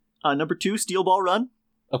 Mm-hmm. Number 2, Steel Ball Run.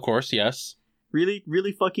 Of course, yes. Really,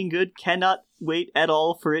 really fucking good. Cannot wait at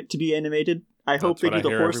all for it to be animated. I hope That's they what do I the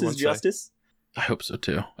hear horses everyone say. justice. I hope so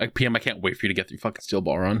too. Like PM, I can't wait for you to get through fucking Steel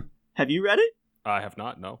Ball Run. Have you read it? I have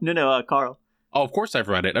not, no. No, Carl. Oh, of course I've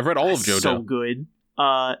read it. I've read all of JoJo. So good.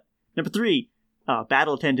 Number 3,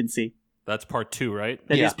 Battle Tendency. That's part 2, right?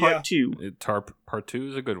 That Yeah. is part 2. Part 2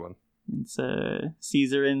 is a good one. It's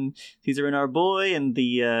Caesar and our boy and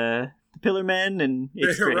the Pillar Men, and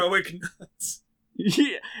it's The great. heroic nuts.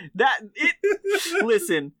 Yeah,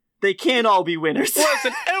 listen, they can't all be winners.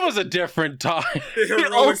 Listen, it was a different time. The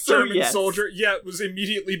heroic Also, German yes. soldier. Yeah, it was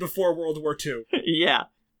immediately before World War II. Yeah.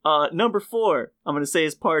 Number 4, I'm gonna say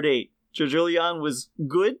is part 8. Trojolion was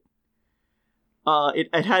good.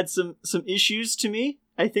 It had some issues to me.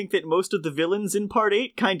 I think that most of the villains in part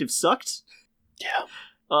 8 kind of sucked. Yeah.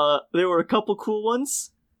 There were a couple cool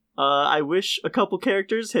ones. I wish a couple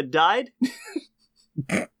characters had died.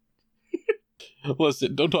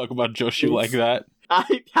 Listen, don't talk about Joshu like that.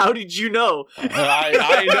 How did you know? I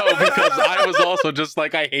know, because I was also just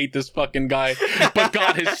like, I hate this fucking guy. But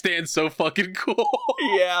God, his stand's so fucking cool.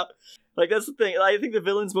 Yeah. Like, that's the thing. I think the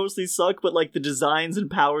villains mostly suck, but, like, the designs and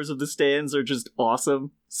powers of the stands are just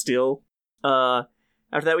awesome still. After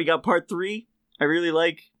that, we got part 3. I really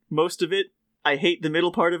like most of it. I hate the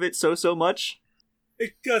middle part of it so much.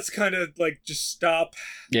 It does kind of, like, just stop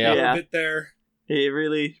Yeah. a Yeah. little bit there. It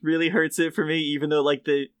really, really hurts it for me, even though, like,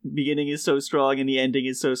 the beginning is so strong and the ending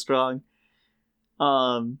is so strong.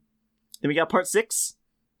 Then we got part 6.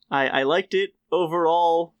 I liked it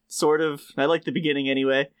overall, sort of. I liked the beginning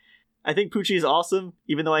anyway. I think Pucci is awesome,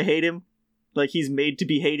 even though I hate him. Like, he's made to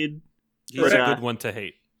be hated. He's But, a good one to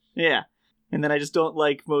hate. Yeah. And then I just don't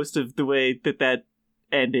like most of the way that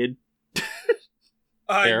ended.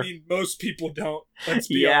 I Fair. mean, most people don't. Let's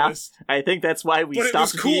be Yeah. honest. I think that's why we But it was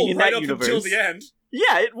stopped being cool in right that up universe. until the end.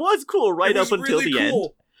 Yeah, it was cool right It was up until really the end.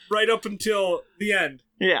 cool Right up until the end.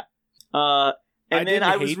 Yeah. And then didn't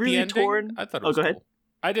I was hate the really ending. torn. I thought it Oh, was go ahead. cool.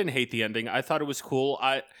 I didn't hate the ending. I thought it was cool.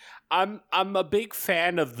 I'm a big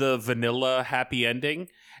fan of the vanilla happy ending,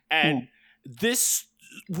 and this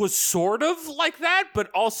was sort of like that,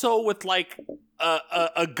 but also with like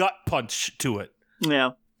a gut punch to it.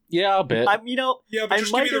 Yeah. Yeah, a bit. I'm, you know, Yeah, but I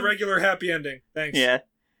just give me might the have- regular happy ending. Thanks. yeah.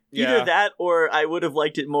 Either that or I would have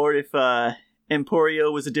liked it more if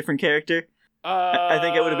Emporio was a different character. I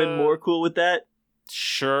think I would have been more cool with that.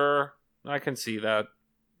 Sure, I can see that.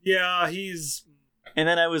 Yeah, he's... And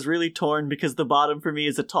then I was really torn because the bottom for me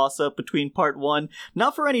is a toss-up between part 1.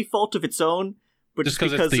 Not for any fault of its own, but just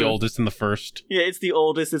because it's the oldest and the first. Yeah, it's the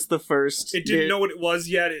oldest, it's the first. It didn't know what it was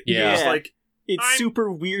yet. It Yeah. was like, It's I'm- super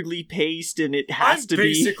weirdly paced and it has I'm to be.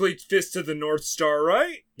 basically Fist of the North Star,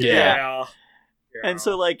 right? Yeah. Yeah. And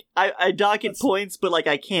so, like, I dock it That's- points, but, like,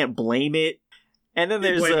 I can't blame it. And then You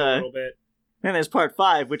there's blame it a little bit. then there's part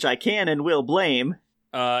 5, which I can and will blame.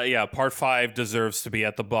 Yeah, part 5 deserves to be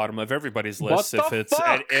at the bottom of everybody's What list the if it's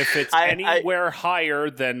fuck? if it's I- anywhere higher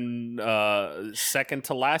than second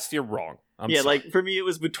to last. You're wrong. I'm yeah, sorry. like, for me, it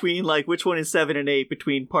was between, like, which one is 7 and 8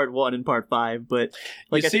 between part 1 and part 5. But,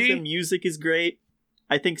 like, You I think see? the music is great.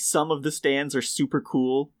 I think some of the stands are super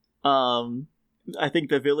cool. I think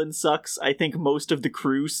the villain sucks. I think most of the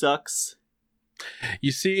crew sucks.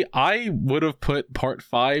 You see, I would have put part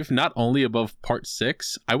 5 not only above part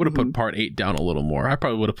 6, I would have put part 8 down a little more. I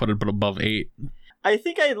probably would have put it above 8. I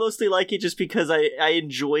think I mostly like it just because I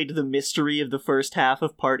enjoyed the mystery of the first half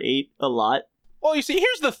of part 8 a lot. Well, you see,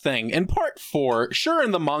 here's the thing. In part 4, sure, in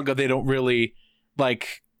the manga, they don't really,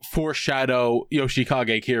 like, foreshadow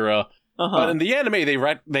Yoshikage Kira. Uh-huh. But in the anime,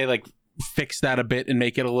 they like, fix that a bit and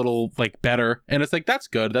make it a little, like, better. And it's like, that's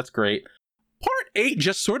good. That's great. Part 8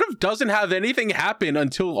 just sort of doesn't have anything happen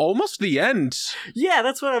until almost the end. Yeah,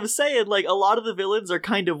 that's what I was saying. Like, a lot of the villains are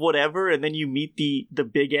kind of whatever, and then you meet the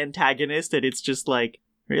big antagonist, and it's just like,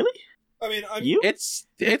 really? I mean, It's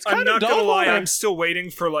I'm kind not of gonna dull. lie, I'm still waiting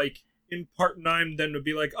for, like, in part 9, them to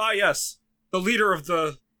be like, ah, yes, the leader of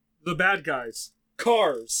the bad guys.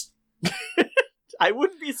 Cars. I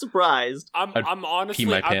wouldn't be surprised. I'm I'd honestly,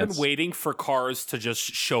 my I've pants. been waiting for Cars to just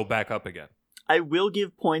show back up again. I will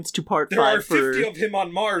give points to part There 5 are for... 50 of him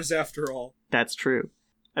on Mars, after all. That's true.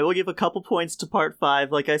 I will give a couple points to part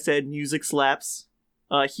 5. Like I said, music slaps.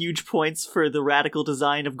 Huge points for the radical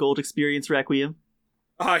design of Gold Experience Requiem.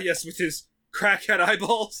 Ah, yes, with his crackhead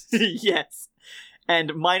eyeballs. Yes.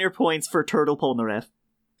 And minor points for Turtle Polnareff.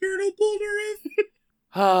 Turtle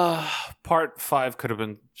Polnareff. Part 5 could have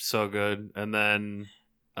been so good, and then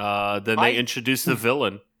they introduced the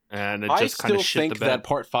villain, and it I just kind still of shit think the bed. that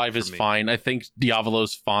part 5 is for me. fine. I think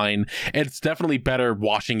Diavolo's fine. It's definitely better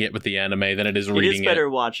watching it with the anime than it is It reading is better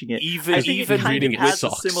watching it. Even I think even it kind reading of it has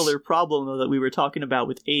sucks. a similar problem, though, that we were talking about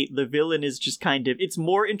with 8. The villain is just kind of... It's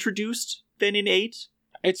more introduced than in 8.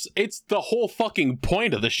 It's the whole fucking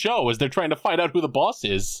point of the show is they're trying to find out who the boss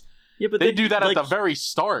is. Yeah, but They then, do that like, at the very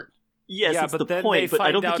start. Yes, Yeah, it's but the then point, they but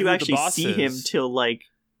I don't find think out you who the actually boss see him is. till, like,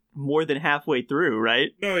 more than halfway through, right?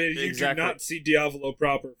 No, you Exactly. do not see Diavolo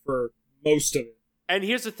proper for most of it. And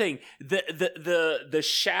here's the thing: the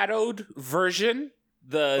shadowed version,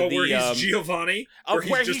 where he's Giovanni,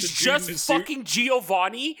 where he's just fucking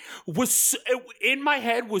Giovanni, in my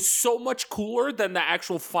head was so much cooler than the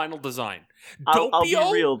actual final design. I'll be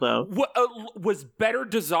Doppio real though. was better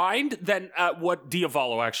designed than what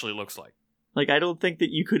Diavolo actually looks like. Like, I don't think that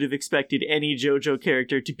you could have expected any JoJo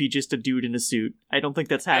character to be just a dude in a suit. I don't think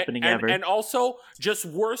that's happening ever. And also, just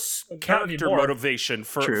worse character motivation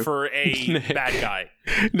for a bad guy.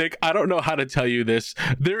 Nick, I don't know how to tell you this.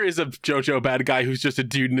 There is a JoJo bad guy who's just a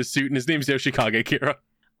dude in a suit, and his name's Yoshikage Kira.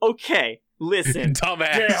 Okay, listen.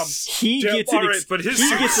 Dumbass. He gets a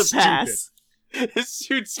pass. His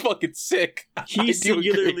suit's fucking sick. He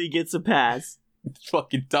singularly gets a pass.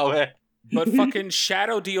 Fucking dumbass. But fucking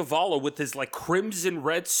Shadow Diavolo with his like crimson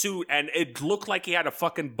red suit, and it looked like he had a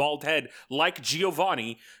fucking bald head like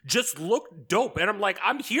Giovanni, just looked dope. And I'm like,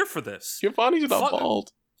 I'm here for this. Giovanni's not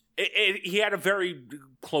bald. He had a very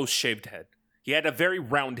close shaved head. He had a very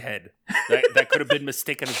round head that could have been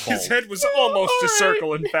mistaken as bald. His head was almost a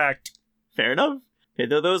circle, in fact. Fair enough. Okay,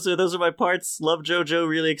 those are my parts. Love JoJo.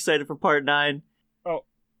 Really excited for part 9. Oh,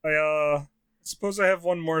 I suppose I have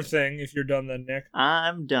one more thing. If you're done, then Nick.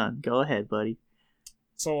 I'm done. Go ahead, buddy.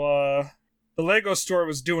 So, the Lego store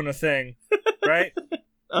was doing a thing, right?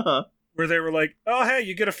 Where they were like, "Oh, hey,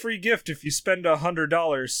 you get a free gift if you spend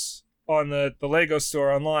 $100 on the Lego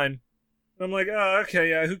store online." And I'm like, "Oh,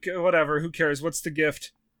 okay, yeah, whatever. Who cares? What's the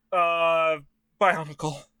gift?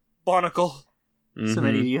 Bionicle. So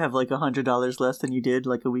many. Do you have like $100 less than you did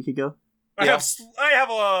like a week ago? I have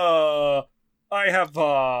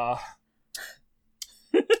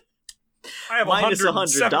minus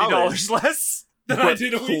 $170 less than I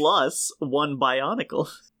did a week. Plus one Bionicle.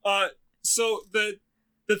 So the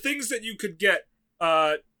things that you could get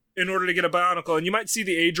in order to get a Bionicle, and you might see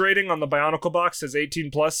the age rating on the Bionicle box as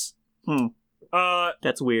 18 plus.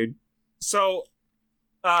 That's weird. So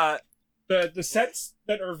the sets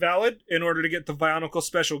that are valid in order to get the Bionicle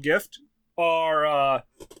special gift are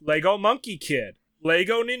Lego Monkey Kid,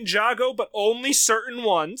 Lego Ninjago, but only certain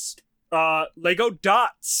ones. Lego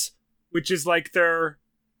Dots, which is like they're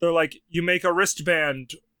like you make a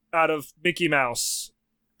wristband out of Mickey Mouse.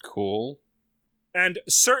 Cool. And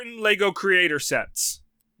certain Lego Creator sets,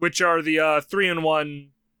 which are the 3-in-1,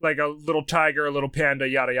 like a little tiger, a little panda,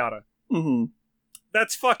 yada yada. Mm-hmm.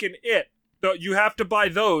 That's fucking it. You have to buy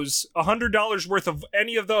those, $100 worth of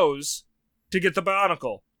any of those, to get the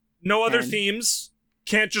Bionicle. No other themes.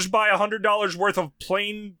 Can't just buy $100 worth of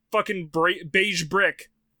plain fucking beige brick.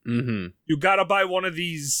 Mm-hmm. You gotta buy one of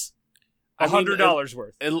these $100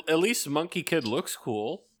 worth. At least Monkey Kid looks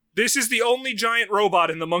cool. This is the only giant robot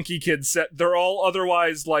in the Monkey Kid set. They're all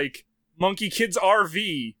otherwise like Monkey Kid's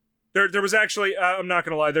RV. There was actually, I'm not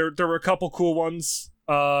gonna lie, there were a couple cool ones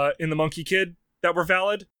in the Monkey Kid that were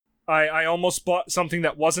valid. I almost bought something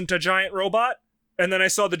that wasn't a giant robot, and then I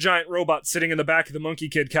saw the giant robot sitting in the back of the Monkey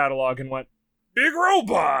Kid catalog and went, big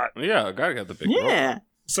robot! Yeah, I gotta get the big robot.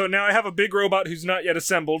 So now I have a big robot who's not yet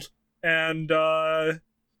assembled, and got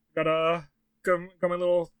my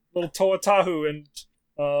little Toa Tahu and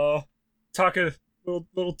Taka,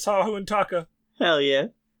 little Tahu and Taka. Hell yeah.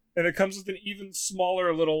 And it comes with an even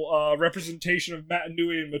smaller little representation of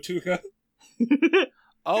Matanui and Matuka.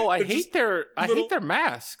 Oh, I hate their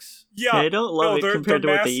masks. Yeah, I don't love it compared to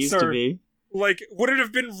what they used to be. Like, would it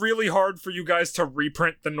have been really hard for you guys to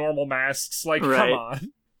reprint the normal masks? Like, come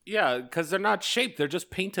on. Yeah, because they're not shaped; they're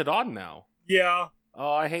just painted on now. Yeah.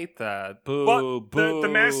 Oh, I hate that. Boo, but boo. The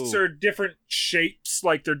masks are different shapes,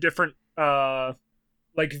 like they're different,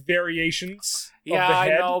 like variations. Yeah, of the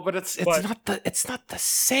head, I know, but it's not the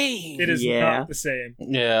same. It is not the same.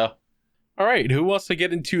 Yeah. All right, who wants to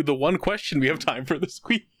get into the one question we have time for this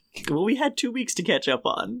week? Well, we had 2 weeks to catch up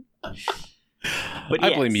on. But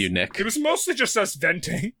I blame you, Nick. It was mostly just us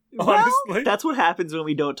venting, well, honestly. That's what happens when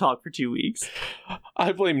we don't talk for 2 weeks.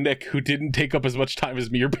 I blame Nick, who didn't take up as much time as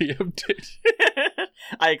me or PM did.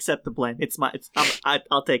 I accept the blame.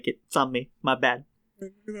 I'll take it. It's on me. My bad.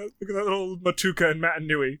 Look at that little Matuka and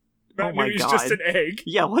Matanui. Oh my Matanui's God. just an egg.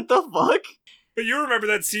 Yeah, what the fuck? But you remember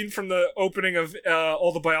that scene from the opening of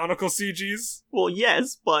all the Bionicle CGs? Well,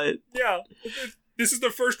 yes, but... Yeah. This is the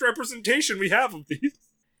first representation we have of these.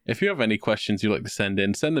 If you have any questions you'd like to send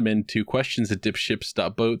them in to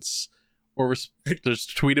questions@dipships.boats, or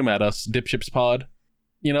just tweet them at us, dipshipspod.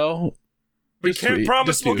 You know? We can't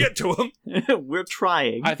promise we'll get to them. We're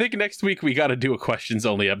trying. I think next week we gotta do a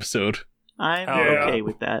questions-only episode. I'm okay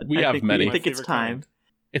with that. We have many. I think it's time.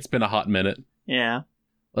 It's been a hot minute. Yeah.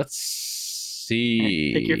 Let's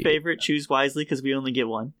see. Pick your favorite, choose wisely, because we only get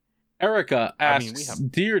one. Erica asks,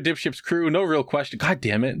 Dear Dipships crew, no real question. God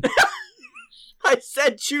damn it. I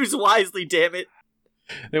said choose wisely, damn it.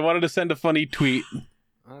 They wanted to send a funny tweet,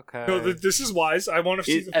 Okay. No, this is wise. I want to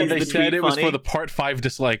see the and Is they the said tweet it was funny? for the part 5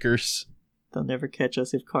 dislikers. They'll never catch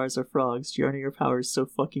us if cars are frogs. Gianna, your power is so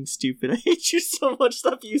fucking stupid. I hate you so much.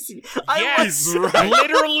 Stop using. Yes,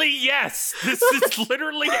 literally yes. This is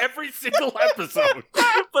literally every single episode.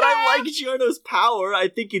 But I like Giorno's power. I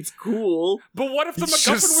think it's cool. But what if the It's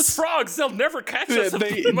MacGuffin just- was frogs? They'll never catch They, us. If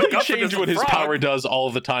they the MacGuffin change is what a his frog. power does all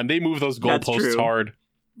the time. They move those That's goalposts true. hard.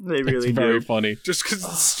 They really It's very do. funny. just because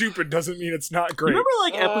it's stupid doesn't mean it's not great. Remember,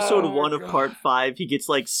 like episode Oh, 1 of God. part 5, he gets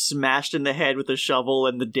like smashed in the head with a shovel,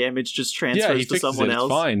 and the damage just Yeah, transfers he to fixes someone it. else.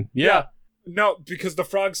 It's fine. Yeah. No, because the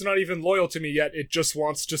frog's not even loyal to me yet. It just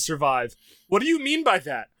wants to survive. What do you mean by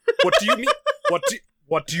that? What do you mean?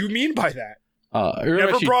 What do you mean by that?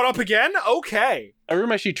 Never brought up again? Okay.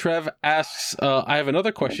 Arumeshi Trev asks, I have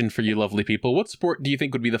another question for you lovely people. What sport do you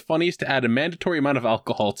think would be the funniest to add a mandatory amount of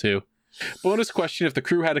alcohol to? Bonus question, if the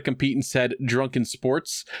crew had to compete in said drunken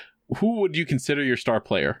sports, who would you consider your star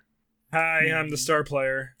player? Hi, I'm the star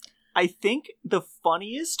player. I think the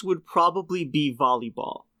funniest would probably be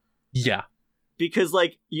volleyball. Yeah. Because,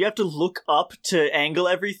 like, you have to look up to angle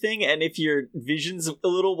everything, and if your vision's a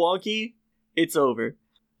little wonky, it's over.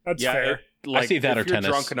 That's Yeah, fair. like, see that if or you're tennis.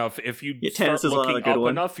 drunk enough, if you Yeah, start tennis is another looking good up one.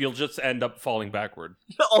 enough, you'll just end up falling backward.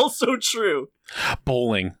 Also true.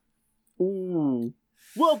 Bowling. Ooh.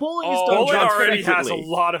 Well, bowling is Oh, done Bowling drunk already has a frequently.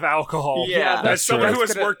 lot of alcohol. Yeah, As that's someone true. who has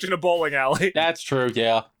That's gonna- worked in a bowling alley. That's true,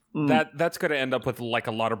 yeah. Mm. That's gonna end up with like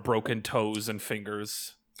a lot of broken toes and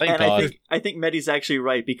fingers. Thank And God. I think Medi's actually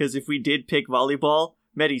right, because if we did pick volleyball,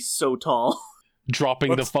 Medi's so tall.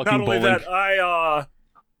 Dropping the But fucking not only bowling. that,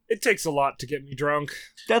 it takes a lot to get me drunk.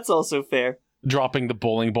 That's also fair. Dropping the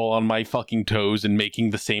bowling ball on my fucking toes and making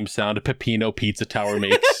the same sound a Pepino Pizza Tower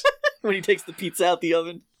makes. When he takes the pizza out the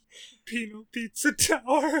oven. Pino Pizza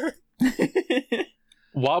Tower.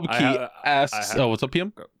 Wobkey asks, oh, what's up,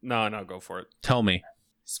 PM? No, go for it. Tell me.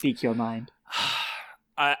 Speak your mind.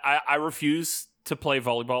 I refuse to play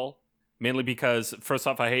volleyball mainly because first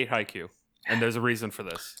off I hate Haikyuu, and there's a reason for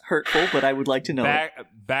this. Hurtful, but I would like to know it.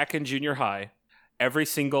 Back in junior high, every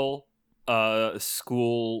single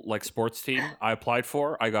school like sports team I applied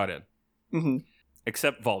for, I got in, Mm-hmm.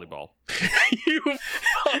 except volleyball. You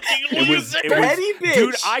fucking It was, loser. it was, Petty bitch.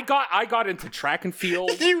 dude. I got into track and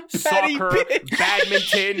field, You petty soccer, bitch.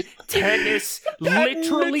 badminton, tennis.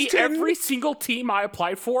 Literally every single team I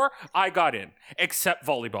applied for, I got in, except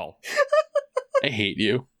volleyball. I hate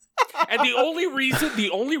you. And the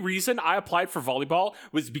only reason I applied for volleyball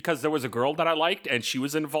was because there was a girl that I liked and she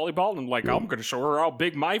was in volleyball, and I'm like, I'm gonna show her how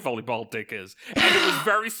big my volleyball dick is. And it was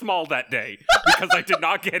very small that day because I did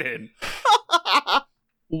not get in.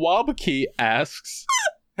 Wobkey asks,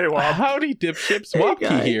 Hey, Wob. howdy dipships, Hey, Wobkey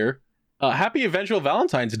guy. here. Happy eventual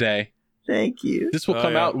Valentine's Day. Thank you. This will Oh,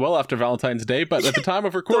 come yeah. out well after Valentine's Day, but at the time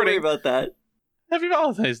of Don't worry recording, about that. happy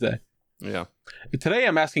Valentine's Day. Yeah. Today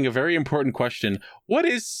I'm asking a very important question. What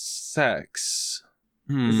is sex?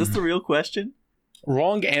 Is this the real question?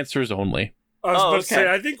 Wrong answers only. I was Oh, about to okay. say,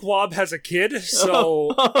 I think Wob has a kid,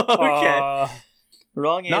 so Okay.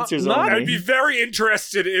 Wrong Not- answers not- only. I'd be very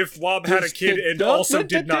interested if Wob had a kid and also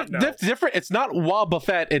did not know. Different. It's not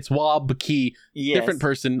Wobbuffet, it's Wobkey. Yes. Different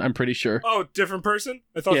person, I'm pretty sure. Oh, different person?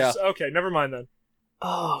 I thought. Yeah. Okay, never mind then.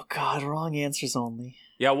 Oh god, wrong answers only.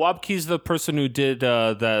 Yeah, Wobkey's the person who did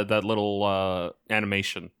that little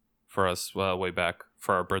animation for us way back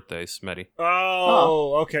for our birthdays, Medi.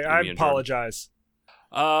 Oh, okay. I Me and Jordan. apologize.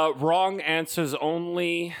 Wrong answers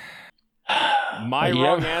only. My Yeah.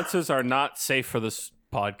 wrong answers are not safe for this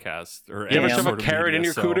podcast. Or You ever any Damn. shove a sort of carrot in media,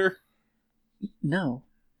 your so- cooter? No.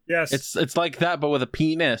 Yes. It's like that, but with a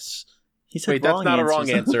penis. He said Wait, that's wrong not a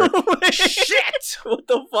answers. wrong answer. Wait, Shit! What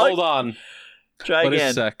the fuck? Hold on. Try What is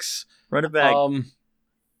again. sex? Run it back.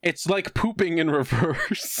 It's like pooping in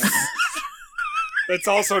reverse. That's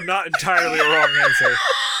also not entirely a wrong answer.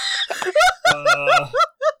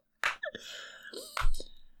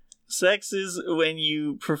 Sex is when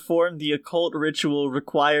you perform the occult ritual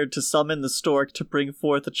required to summon the stork to bring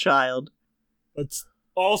forth a child. That's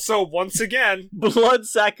also, once again, Blood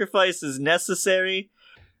sacrifice is necessary.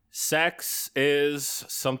 Sex is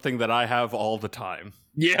something that I have all the time.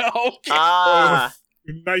 yeah, okay. Ah,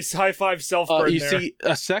 nice high five self burn You there. see,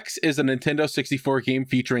 Sex is a Nintendo 64 game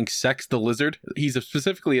featuring Sex the Lizard. He's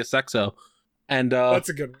specifically a sexo. And That's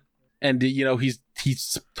a good one. and you know he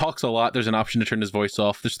talks a lot. There's an option to turn his voice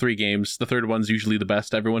off. There's 3 games. The third one's usually the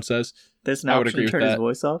best. Everyone says. there's an I would option agree to with turn his that.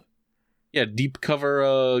 voice off. Yeah, Deep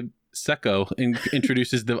Cover Secco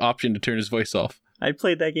introduces the option to turn his voice off. I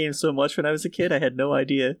played that game so much when I was a kid, I had no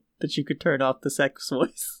idea that you could turn off the sex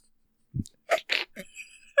voice.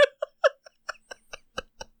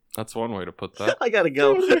 That's one way to put that. I gotta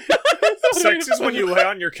go. Sex is when you lay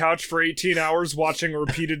on your couch for 18 hours watching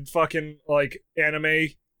repeated fucking, like, anime.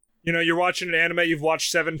 You know, you're watching an anime you've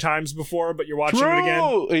watched 7 times before, but you're watching it again.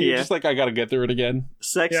 You're Yeah. just like, I gotta get through it again.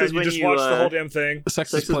 Sex Yeah, is you when just you watch the whole damn thing.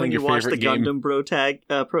 Sex sex is is when playing you your watch the favorite game. Gundam Pro Tag.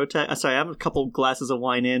 Sorry, I'm a couple glasses of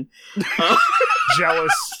wine in.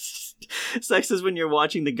 Jealous. Sex is when you're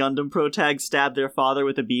watching the Gundam Pro Tag stab their father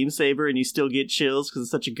with a beam saber and you still get chills because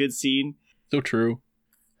it's such a good scene. So true.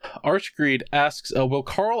 Archgreed asks, will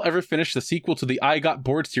Carl ever finish the sequel to the I Got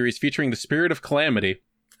Bored series featuring the Spirit of Calamity?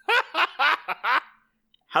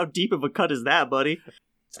 How deep of a cut is that, buddy?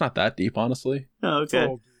 It's not that deep, honestly. Oh, okay.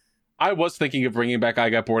 Oh, I was thinking of bringing back I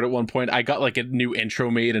Got Bored at one point. I got like a new intro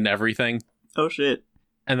made and everything, Oh, shit.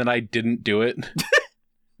 and then I didn't do it.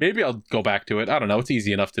 Maybe I'll go back to it. I don't know. It's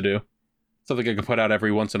easy enough to do. Something I can put out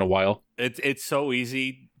every once in a while. It's so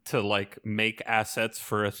easy to like make assets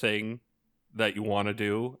for a thing that you want to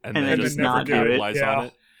do and And then then just never never do it. capitalize Yeah. on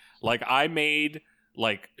it. Like I made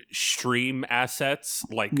like stream assets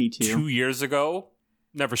like Me too. 2 years ago.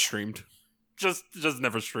 Never streamed. Just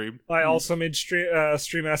never streamed. I also made stream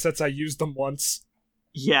assets. I used them once.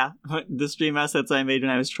 Yeah, the stream assets I made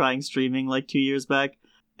when I was trying streaming like 2 years back,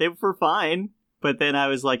 they were fine, but then I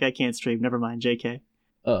was like, I can't stream. Never mind, JK.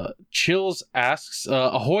 Chills asks,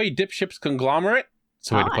 ahoy dipships conglomerate?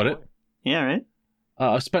 That's a way to put it. Yeah, right?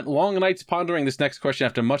 I've spent long nights pondering this next question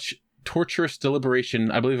after much torturous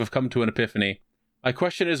deliberation. I believe I've come to an epiphany. My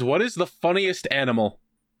question is, what is the funniest animal?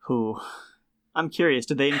 Who? I'm curious.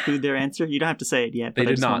 Did they include their answer? You don't have to say it yet. But They I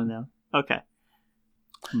did just not. want to know. Okay,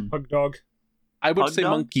 Hug dog. I would Pug say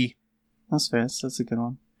dog? monkey. that's fair. That's a good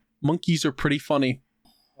one. Monkeys are pretty funny.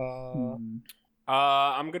 Hmm.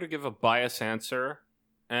 I'm gonna give a biased answer,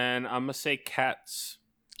 and I'm gonna say cats.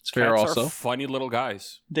 It's fair Cats also. are funny little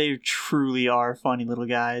guys. They truly are funny little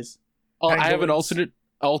guys. Oh, I have an Pangolins. alternate.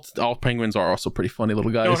 All penguins are also pretty funny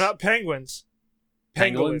little guys. No, not penguins.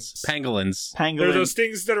 pangolins. Pangolins. Pangolins. Pangolin. They're those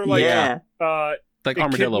things that are like, yeah, Like The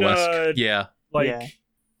armadillo-esque. echidna- Yeah. like, Yeah.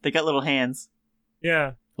 They got little hands.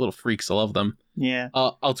 yeah. Little freaks. I love them. Yeah.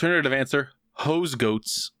 Alternative answer, hose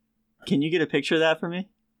goats. Can you get a picture of that for me?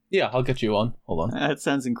 Yeah, I'll get you on. Hold on. That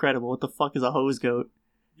sounds incredible. What the fuck is a hose goat?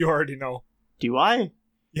 You already know. Do I?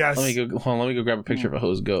 Yes. Let me go. Hold on, let me go grab a picture of a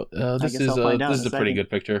hose goat. This guess is I'll find out this in is a a pretty second. good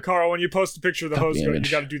picture. Carl, when you post a picture of the Copy hose goat, you image.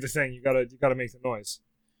 got to do the thing. You got to make the noise.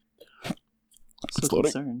 So It's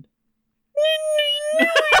loading. concerned.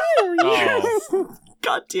 Oh,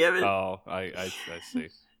 God damn it. oh, I see.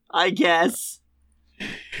 I guess.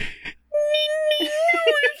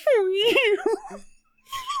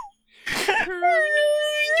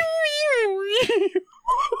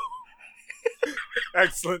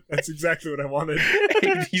 Excellent. That's exactly what I wanted. I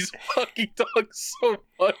hate these fucking dogs so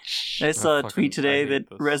much. I saw a fucking- tweet today I hate that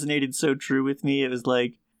this. resonated so true with me. It was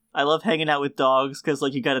like, I love hanging out with dogs because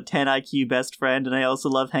like you got a 10 IQ best friend, and I also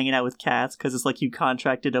love hanging out with cats because it's like you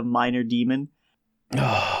contracted a minor demon.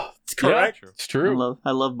 It's correct. True. It's true.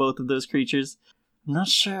 I love both of those creatures. I'm not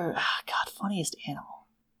sure. God, funniest animal.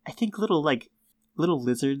 I think little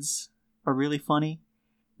lizards are really funny.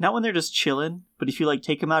 Not when they're just chilling, but if you like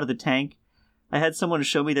take them out of the tank. I had someone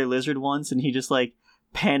show me their lizard once, and he just like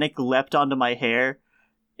panic leapt onto my hair,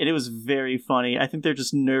 and it was very funny. I think they're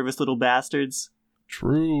just nervous little bastards.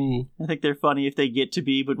 True. I think they're funny if they get to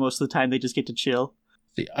be, but most of the time they just get to chill.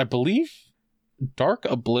 See, I believe Dark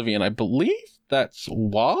Oblivion. I believe that's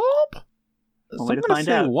Wob. One way to I'm gonna find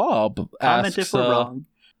say out. Wob Comment asks, if we're wrong.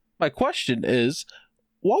 my question is,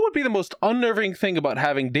 what would be the most unnerving thing about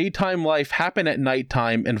having daytime life happen at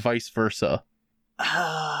nighttime and vice versa?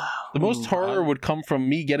 The most horror would come from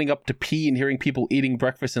me getting up to pee and hearing people eating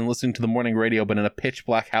breakfast and listening to the morning radio, but in a pitch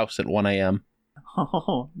black house at 1 a.m.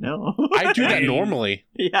 Oh, no. I do that normally.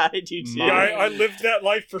 Yeah, I do too. Yeah, I lived that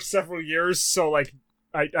life for several years, so like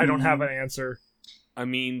I don't have an answer. I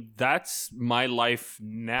mean, that's my life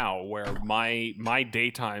now, where my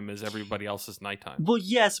daytime is everybody else's nighttime. Well,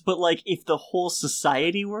 yes, but like if the whole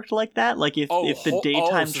society worked like that, like if the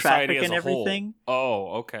daytime society traffic as and a whole. everything. Oh,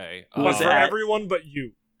 okay. Was But for that- everyone but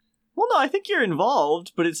you. Well, no, I think you're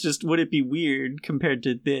involved, but it's just would it be weird compared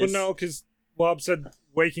to this? Well, no, because Bob said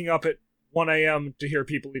waking up at 1 a.m. to hear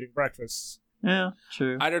people eating breakfast. Yeah,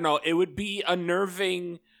 true. I don't know. It would be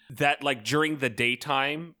unnerving that like during the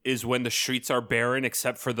daytime is when the streets are barren,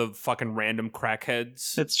 except for the fucking random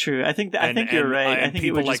crackheads. That's true. I think I think you're right. I And think it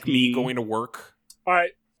people would just like be me going to work. All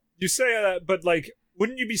right, you say that, but like,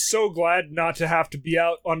 wouldn't you be so glad not to have to be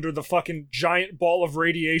out under the fucking giant ball of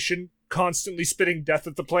radiation, constantly spitting death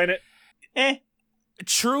at the planet?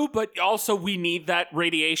 True, but also we need that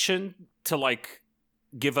radiation to like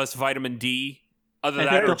give us vitamin D Other I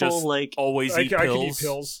than think that, the or just whole, like- always I eat can pills. eat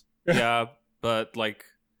pills. Yeah, but like,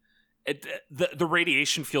 the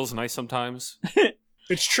radiation feels nice sometimes.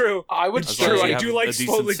 It's true. I would It's As long true. as say you I have do a like decent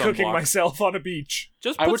slowly cooking sunblock. myself on a beach.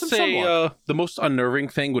 Just I put would some say sunblock. the most unnerving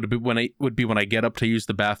thing would be when I get up to use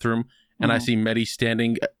the bathroom and I see Mehdi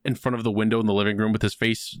standing in front of the window in the living room with their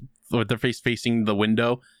face facing the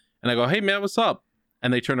window, and I go, "Hey man, what's up?"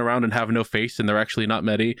 And they turn around and have no face, and they're actually not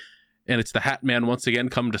Mehdi, and it's the Hat Man once again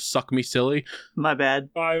come to suck me silly. My bad.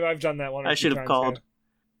 I've done that one. I should have called.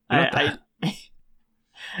 Not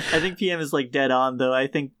I think PM is like dead on though. I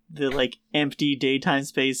think the like empty daytime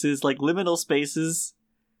spaces, like liminal spaces,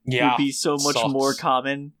 would be so much sucks. more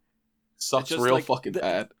common. Sucks Just real like fucking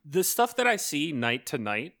bad. The stuff that I see night to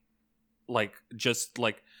night, like just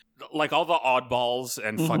like all the oddballs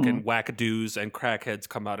and Mhm. fucking wackadoos and crackheads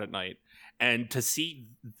come out at night, and to see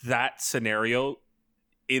that scenario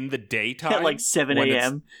in the daytime At like 7 when it's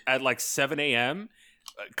a.m. at like 7 a.m.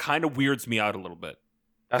 Kind of weirds me out a little bit.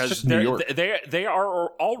 That's 'Cause just New York. They are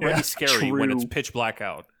already Yeah, scary when it's true. pitch black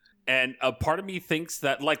out. And a part of me thinks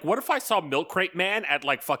that, like, what if I saw Milk Crate Man at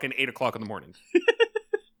like fucking 8 o'clock in the morning?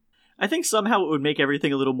 I think somehow it would make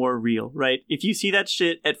everything a little more real, right? If you see that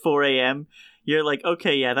shit at 4 a.m., you're like,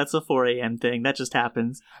 okay, yeah, that's a 4 a.m. thing. That just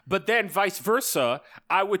happens. But then vice versa,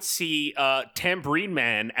 I would see Tambourine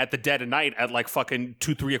Man at the dead of night at like fucking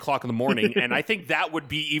 2-3 o'clock in the morning, and I think that would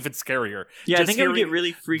be even scarier. Yeah, I Just think I would get hearing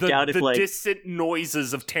really freaked the, out if the like distant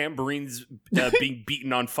noises of tambourines being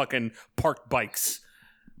beaten on fucking parked bikes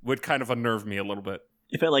would kind of unnerve me a little bit.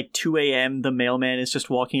 if at like 2 a.m. the mailman is just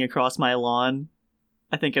walking across my lawn.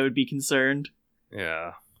 I think I would be concerned.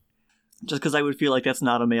 Yeah. Just because I would feel like that's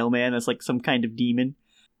not a mailman, that's like some kind of demon.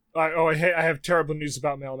 I have terrible news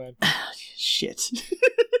about Mailman. Shit.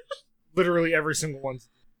 Literally every single one.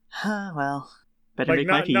 Well, better Like make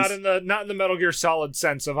my not peace. not in the Metal Gear Solid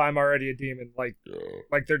sense of I'm already a demon. Like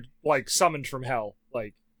they're like summoned from hell.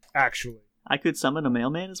 Like actually. I could summon a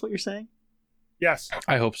mailman, is what you're saying? Yes.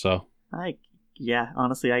 I hope so. Yeah,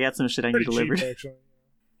 honestly, I got some shit I need Pretty delivered. cheap actually.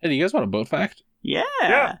 Hey, do you guys want a boat fact? Yeah.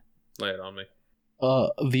 Yeah. Lay it on me.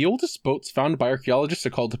 The oldest boats found by archaeologists are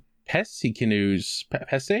called Pessie canoes.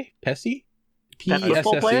 Pessie? That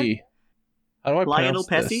football player? P-S-S-E. How do I Lionel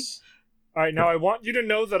pronounce Pessie? this? All right, now I want you to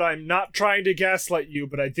know that I'm not trying to gaslight you,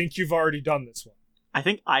 but I think you've already done this one. I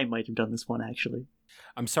think I might have done this one, actually.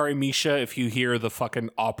 I'm sorry, Misha, if you hear the fucking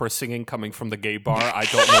opera singing coming from the gay bar. I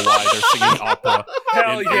don't know why they're singing opera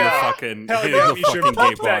Hell in the yeah. fucking, Hell in yeah, the Misha. fucking Pump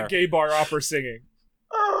gay bar. that gay bar opera singing.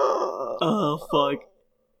 Oh, fuck.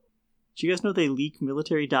 Do you guys know they leak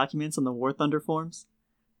military documents on the War Thunder forums?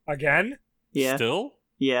 Again? Yeah. Still?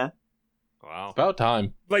 Yeah. Wow. About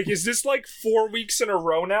time. Like, is this like 4 weeks in a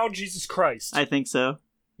row now? Jesus Christ. I think so.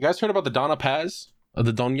 You guys heard about the Donna Paz?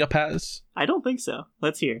 The Donya Paz? I don't think so.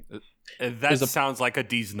 Let's hear. That There's a- sounds like a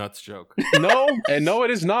D's nuts joke. No, and no,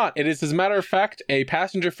 it is not. It is, as a matter of fact, a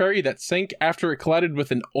passenger ferry that sank after it collided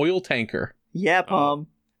with an oil tanker. Yeah, Palm.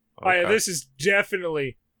 Oh, yeah, Okay. this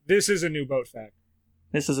is a new boat fact.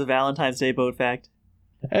 This is a Valentine's Day boat fact.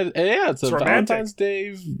 And yeah, it's a It's romantic. Valentine's Day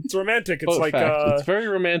It's romantic. It's boat like fact. It's very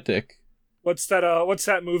romantic. what's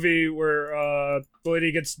that movie where the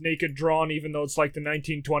lady gets naked drawn even though it's like the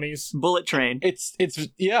 1920s? Bullet Train. It's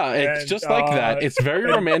And, just like that. It's very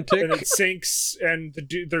romantic. And it sinks and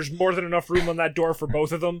there's more than enough room on that door for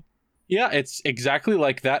both of them. Yeah, it's exactly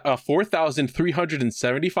like that.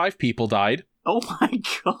 4,375 people died, Oh my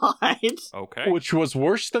god. Okay. which was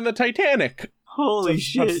worse than the Titanic. Holy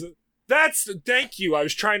shit. That's thank you. I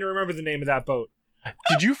was trying to remember the name of that boat.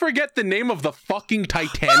 Did you forget the name of the fucking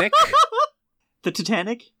Titanic? The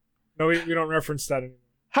Titanic? No, we don't reference that anymore.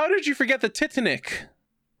 How did you forget the Titanic?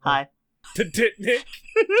 Hi. Nick,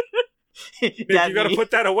 That you gotta me.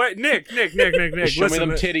 put that away. Nick. Show Listen, me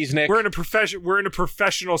them titties, Nick. we're in a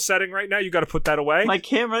professional setting right now. You gotta put that away. My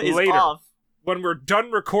camera is Later. off. When we're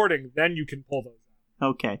done recording, then you can pull those out.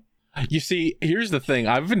 Okay. You see, here's the thing.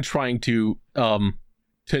 I've been trying to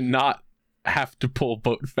not have to pull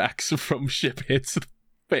boat facts from Ship Hits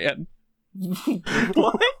fan.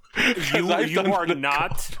 What?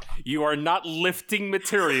 You are not lifting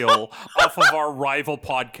material off of our rival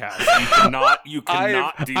podcast. You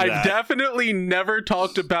cannot do that. I've definitely never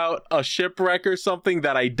talked about a shipwreck or something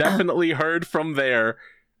that I definitely heard from there.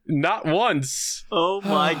 Not once. Oh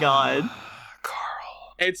my god.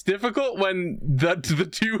 Carl. It's difficult when the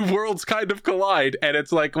two worlds kind of collide, and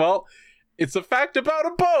it's like, well, it's a fact about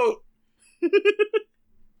a boat.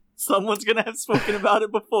 Someone's gonna have spoken about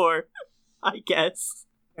it before. I guess.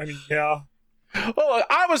 I mean, yeah. Oh,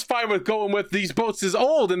 I was fine with going with these boats is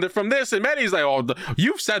old and they're from this, and Manny's like, oh,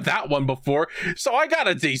 you've said that one before, so I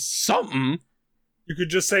gotta say something. You could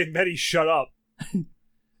just say, Mehdi, shut up.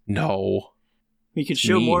 No. We could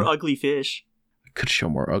show Mean. more ugly fish. Could show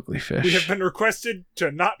more ugly fish. We have been requested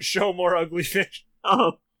to not show more ugly fish.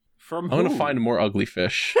 Oh, From I'm who? gonna find more ugly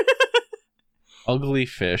fish. Ugly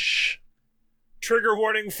fish Trigger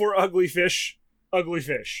warning for ugly fish. Ugly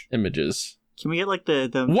fish. images. can we get like the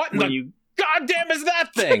What in when the- you God damn is that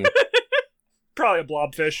thing? Probably a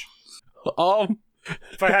blobfish,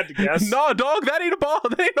 if I had to guess. No, dog, that ain't a ball.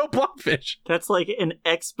 That ain't no blobfish. That's like an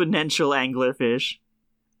exponential anglerfish.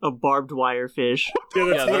 A barbed wire fish. Yeah,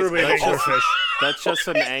 that's Yeah, literally that's an anglerfish. That's just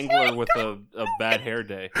an angler with a bad hair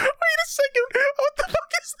day. Wait a second. What the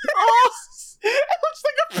fuck is this? It looks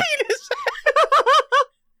like a penis.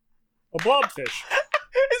 A blobfish.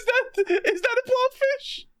 Is that a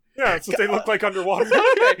blobfish? Yeah, that's what they look like underwater.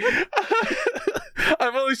 Okay.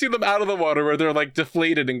 I've only seen them out of the water where they're like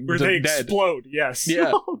deflated and Where they dead. explode, yes.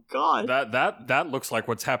 Yeah. Oh god. That looks like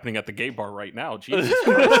what's happening at the gay bar right now. Jesus.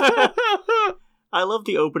 I love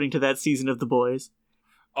the opening to that season of The Boys.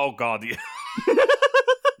 Oh God.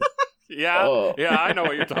 Yeah. Oh. Yeah, I know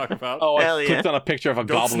what you're talking about. Oh, I Hell yeah. clicked on a picture of a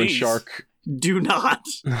Don't goblin sneeze. shark. Do not.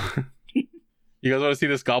 You guys want to see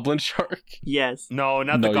this goblin shark? Yes. No,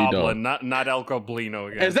 not No, the you goblin. Not El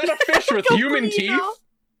Goblino again. Is that a fish with human teeth?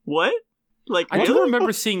 What? Like I really? do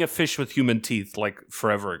remember seeing a fish with human teeth like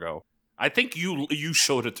forever ago. I think you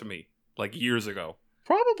showed it to me like years ago.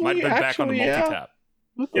 Probably. Might have been back on the actually, yeah. multi-tap.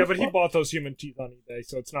 Yeah, but he bought those human teeth on eBay,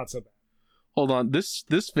 so it's not so bad. Hold on. This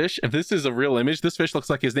fish, if this is a real image, this fish looks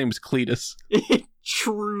like his name is Cletus. It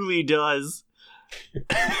truly does.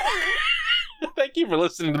 Thank you for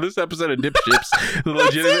listening to this episode of Dip Ships, the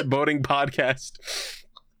legitimate boating podcast.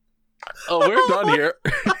 Oh, we're done here.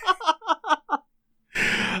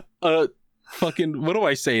 Fucking, what do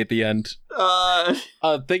I say at the end?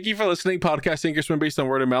 Thank you for listening. Podcasting is based on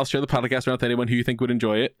word of mouth. Share the podcast around with anyone who you think would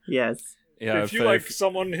enjoy it. Yes. Yeah, if you like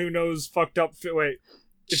someone who knows fucked up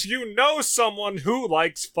if you know someone who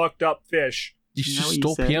likes fucked up fish, You You know just what you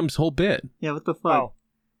stole said. PM's whole bit. Yeah, what the fuck?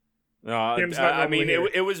 Tim's not I mean, normally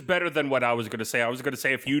it was better than what I was going to say. I was going to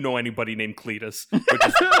say if you know anybody named Cletus, which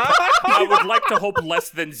is, I would like to hope less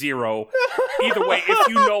than 0. Either way, if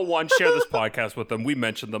you know one, share this podcast with them. We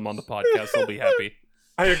mentioned them on the podcast; they'll be happy.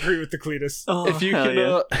 I agree with the Cletus. Oh, If you hell can,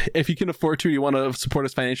 yeah. if you can afford to, you want to support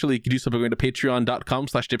us financially, you can do so by going to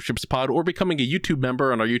patreon.com/dipshipspod or becoming a YouTube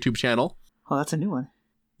member on our YouTube channel. Oh, that's a new one.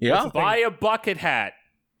 Yeah, Buy a bucket hat.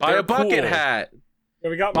 buy a They're bucket cool. hat, Yeah,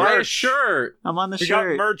 we got buy a merch. shirt, I'm on the We got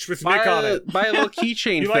shirt. merch with buy Nick on a, it. buy a little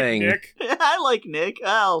keychain You like thing. Nick? I like Nick.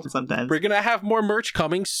 Oh, sometimes. We're gonna have more merch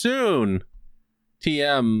coming soon.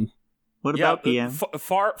 TM. What about PM?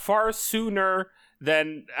 Far sooner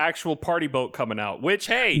than actual Party Boat coming out. Which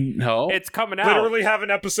hey, No, it's coming out. Literally have an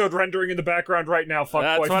episode rendering in the background right now. Fuck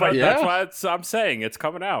That's boy, what, fuck. Yeah. that's why I'm saying it's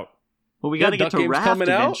coming out. Well, we Yeah, gotta get Duck to Game's Raft coming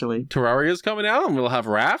out. eventually. Terraria's coming out, and we'll have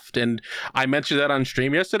Raft. And I mentioned that on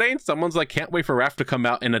stream yesterday, and someone's like, "Can't wait for Raft to come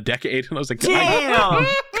out in a decade." And I was like, Damn!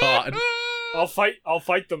 God. I'll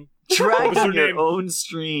fight them. Drag What was their on your name? own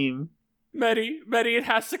stream. Medi, it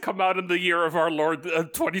has to come out in the year of our Lord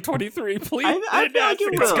 2023, please. I feel like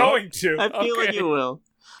it It's will. going to. I feel like Okay. it will.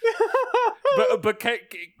 But can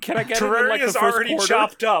I get it in like the Terraria's first already quarter?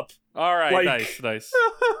 chopped up. All right, like- nice.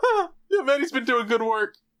 Yeah, Manny's been doing good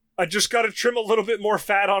work. I just got to trim a little bit more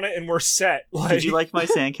fat on it, and we're set. Did you like my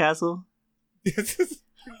sandcastle? That's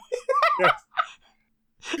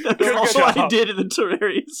Good all job. I did in the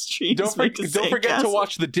Terraria stream. Don't forget to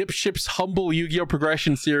watch the Dip Ships Humble Yu-Gi-Oh!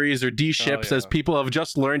 Progression Series, or D-Ships, yeah. as people have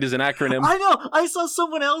just learned is an acronym. I know. I saw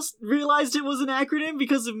someone else realized it was an acronym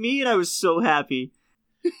because of me, and I was so happy.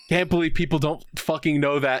 Can't believe people don't fucking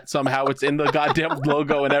know that somehow. It's in the goddamn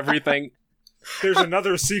logo and everything. There's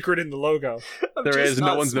another secret in the logo. I'm There just is. No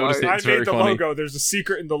not one's smart. noticed it. I It's made very the funny. logo. There's a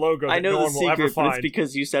secret in the logo that I know no the one will ever secret, but it's find.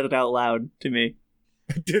 because you said it out loud to me.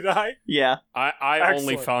 Did I? Yeah. I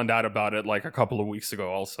only Excellent. found out about it like a couple of weeks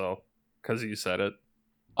ago, also because you said it.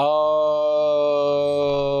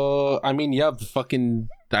 I mean, yeah,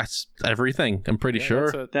 that's everything. I'm pretty Yeah, sure.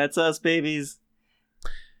 that's it. That's us, babies.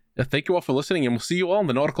 Yeah, thank you all for listening, and we'll see you all in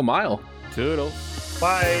the Nautical Mile. Toodles.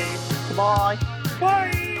 Bye. Goodbye.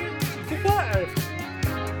 Bye. Goodbye.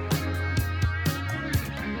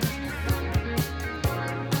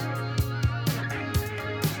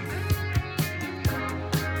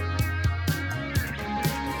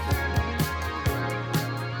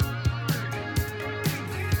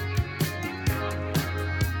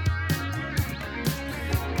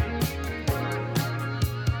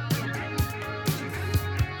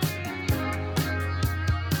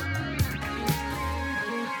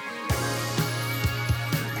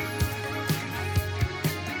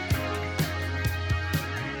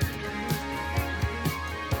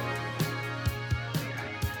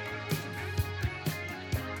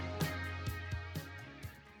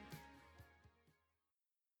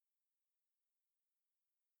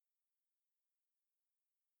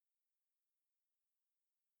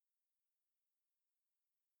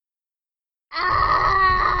 Ah!